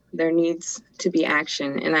action. There needs to be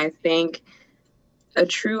action. And I think a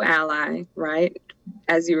true ally, right?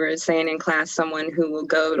 As you were saying in class, someone who will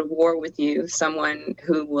go to war with you, someone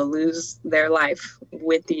who will lose their life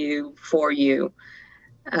with you, for you.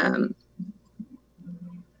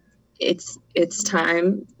 It's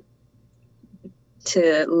time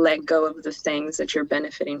to let go of the things that you're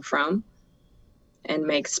benefiting from and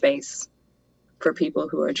make space for people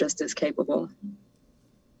who are just as capable.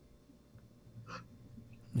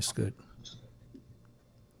 That's good.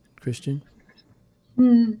 Christian?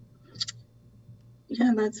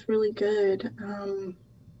 Yeah, that's really good.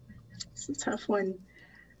 It's a tough one.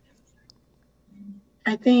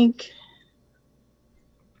 I think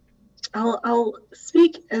I'll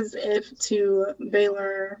speak as if to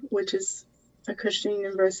Baylor, which is a Christian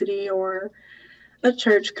university, or a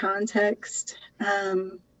church context.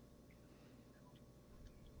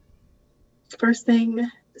 First thing,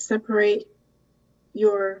 separate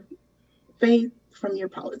your faith from your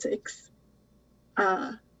politics.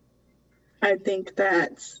 I think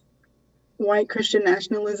that white Christian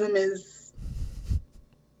nationalism is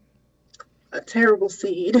a terrible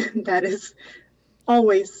seed that is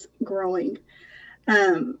always growing.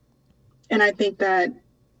 And I think that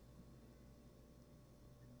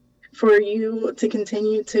for you to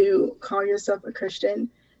continue to call yourself a Christian,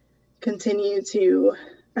 continue to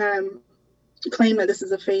claim that this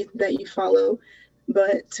is a faith that you follow,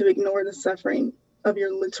 but to ignore the suffering of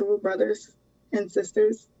your literal brothers and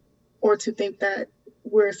sisters, or to think that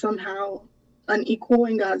we're somehow unequal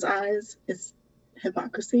in God's eyes, is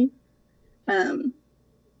hypocrisy.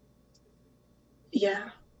 Yeah,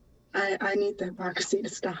 I need the hypocrisy to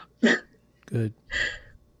stop. Good.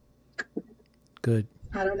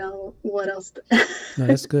 I don't know what else. No,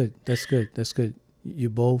 that's good. That's good. You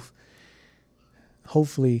both,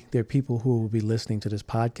 hopefully there are people who will be listening to this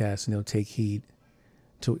podcast and they'll take heed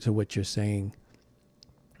to what you're saying.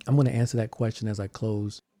 I'm going to answer that question as I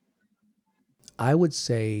close. I would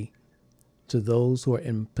say to those who are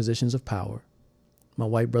in positions of power, my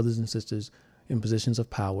white brothers and sisters in positions of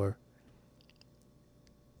power,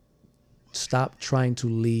 stop trying to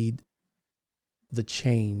lead the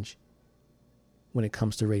change when it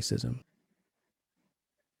comes to racism.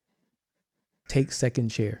 Take second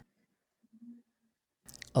chair.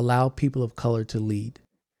 Allow people of color to lead.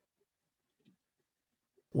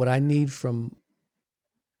 What I need from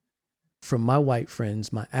my white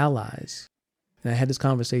friends, my allies, and I had this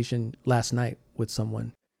conversation last night with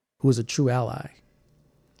someone who is a true ally,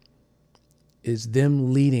 is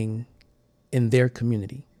them leading in their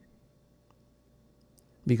community.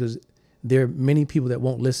 Because there are many people that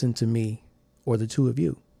won't listen to me or the two of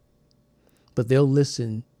you. but they'll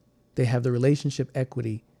listen. They have the relationship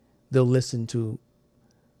equity. They'll listen to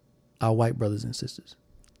our white brothers and sisters.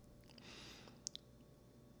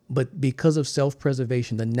 But because of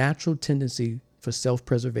self-preservation, the natural tendency for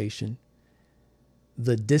self-preservation,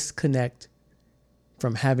 the disconnect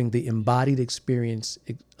from having the embodied experience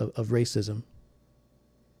of racism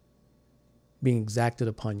being exacted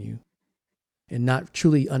upon you, and not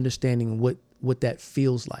truly understanding what that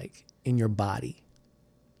feels like in your body,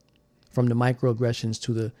 from the microaggressions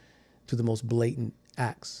to the most blatant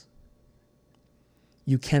acts.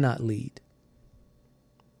 You cannot lead.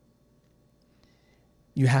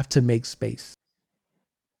 You have to make space.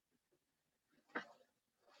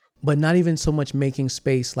 But not even so much making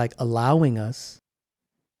space like allowing us,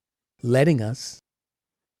 letting us,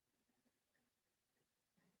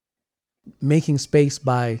 making space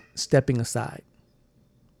by stepping aside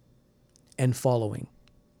and following.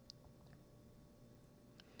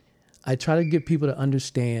 I try to get people to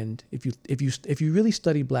understand, if you really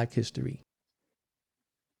study Black history,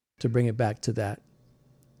 to bring it back to that,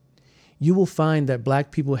 you will find that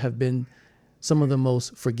Black people have been some of the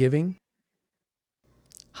most forgiving,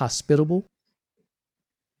 hospitable,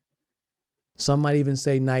 some might even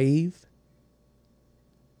say naive.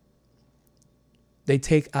 They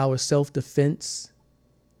take our self-defense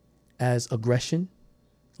as aggression,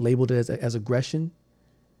 labeled it as aggression,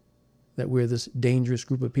 that we're this dangerous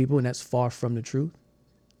group of people, and that's far from the truth.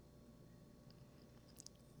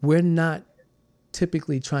 We're not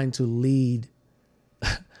typically trying to lead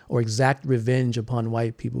or exact revenge upon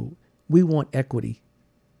white people. We want equity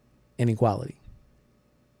and equality.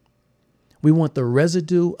 We want the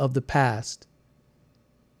residue of the past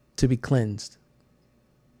to be cleansed,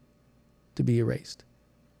 to be erased,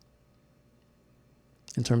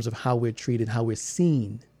 in terms of how we're treated, how we're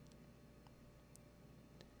seen.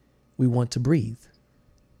 We want to breathe.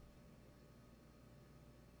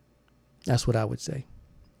 That's what I would say.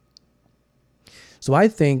 So I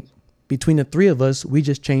think between the three of us, we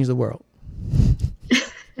just changed the world.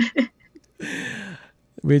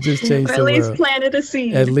 We just changed the world. Or at least planted a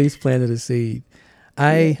seed. At least planted a seed.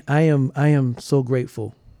 I am so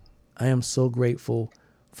grateful. I am so grateful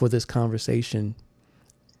for this conversation.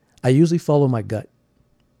 I usually follow my gut.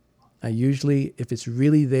 I usually, if it's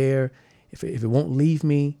really there, if it won't leave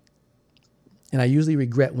me, and I usually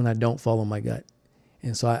regret when I don't follow my gut.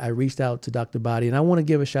 And so I reached out to Dr. Badi, and I want to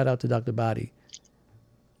give a shout out to Dr. Badi.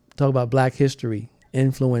 Talk about Black history,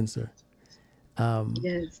 influencer.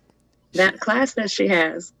 Yes. That class that she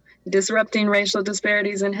has, Disrupting Racial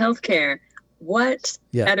Disparities in Healthcare. What?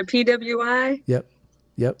 Yep. At a PWI? Yep.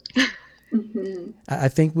 Mm-hmm. I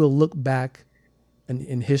think we'll look back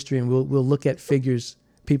in history, and we'll look at figures,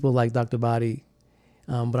 people like Dr. Badi,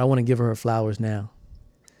 but I want to give her flowers now.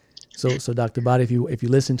 So Dr. Badi, if you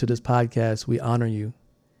listen to this podcast, we honor you,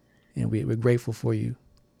 and we're grateful for you.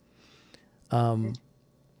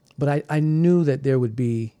 But I knew that there would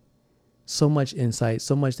be so much insight,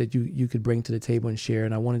 so much that you could bring to the table and share,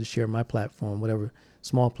 and I wanted to share my platform, whatever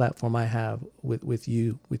small platform I have with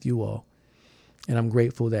you all. And I'm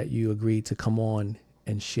grateful that you agreed to come on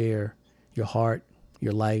and share your heart,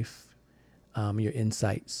 your life, your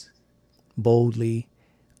insights boldly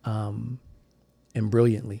and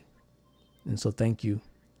brilliantly. And so thank you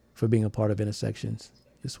for being a part of Intersections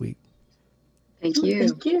this week. Thank you.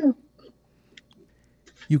 Thank you.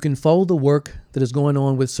 You can follow the work that is going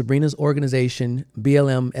on with Sabrina's organization,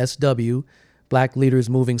 BLM-SW, Black Leaders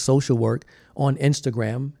Moving Social Work, on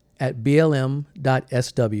Instagram at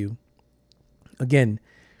blm.sw. Again,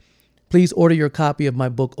 please order your copy of my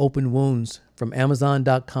book, Open Wounds, from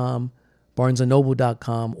Amazon.com,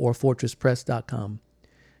 BarnesandNoble.com, or FortressPress.com.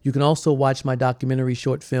 You can also watch my documentary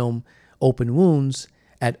short film, Open Wounds,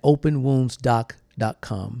 at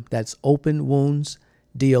openwoundsdoc.com. That's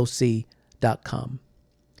openwoundsdoc.com.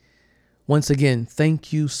 Once again,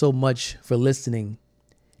 thank you so much for listening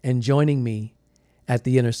and joining me at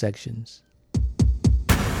the Intersections.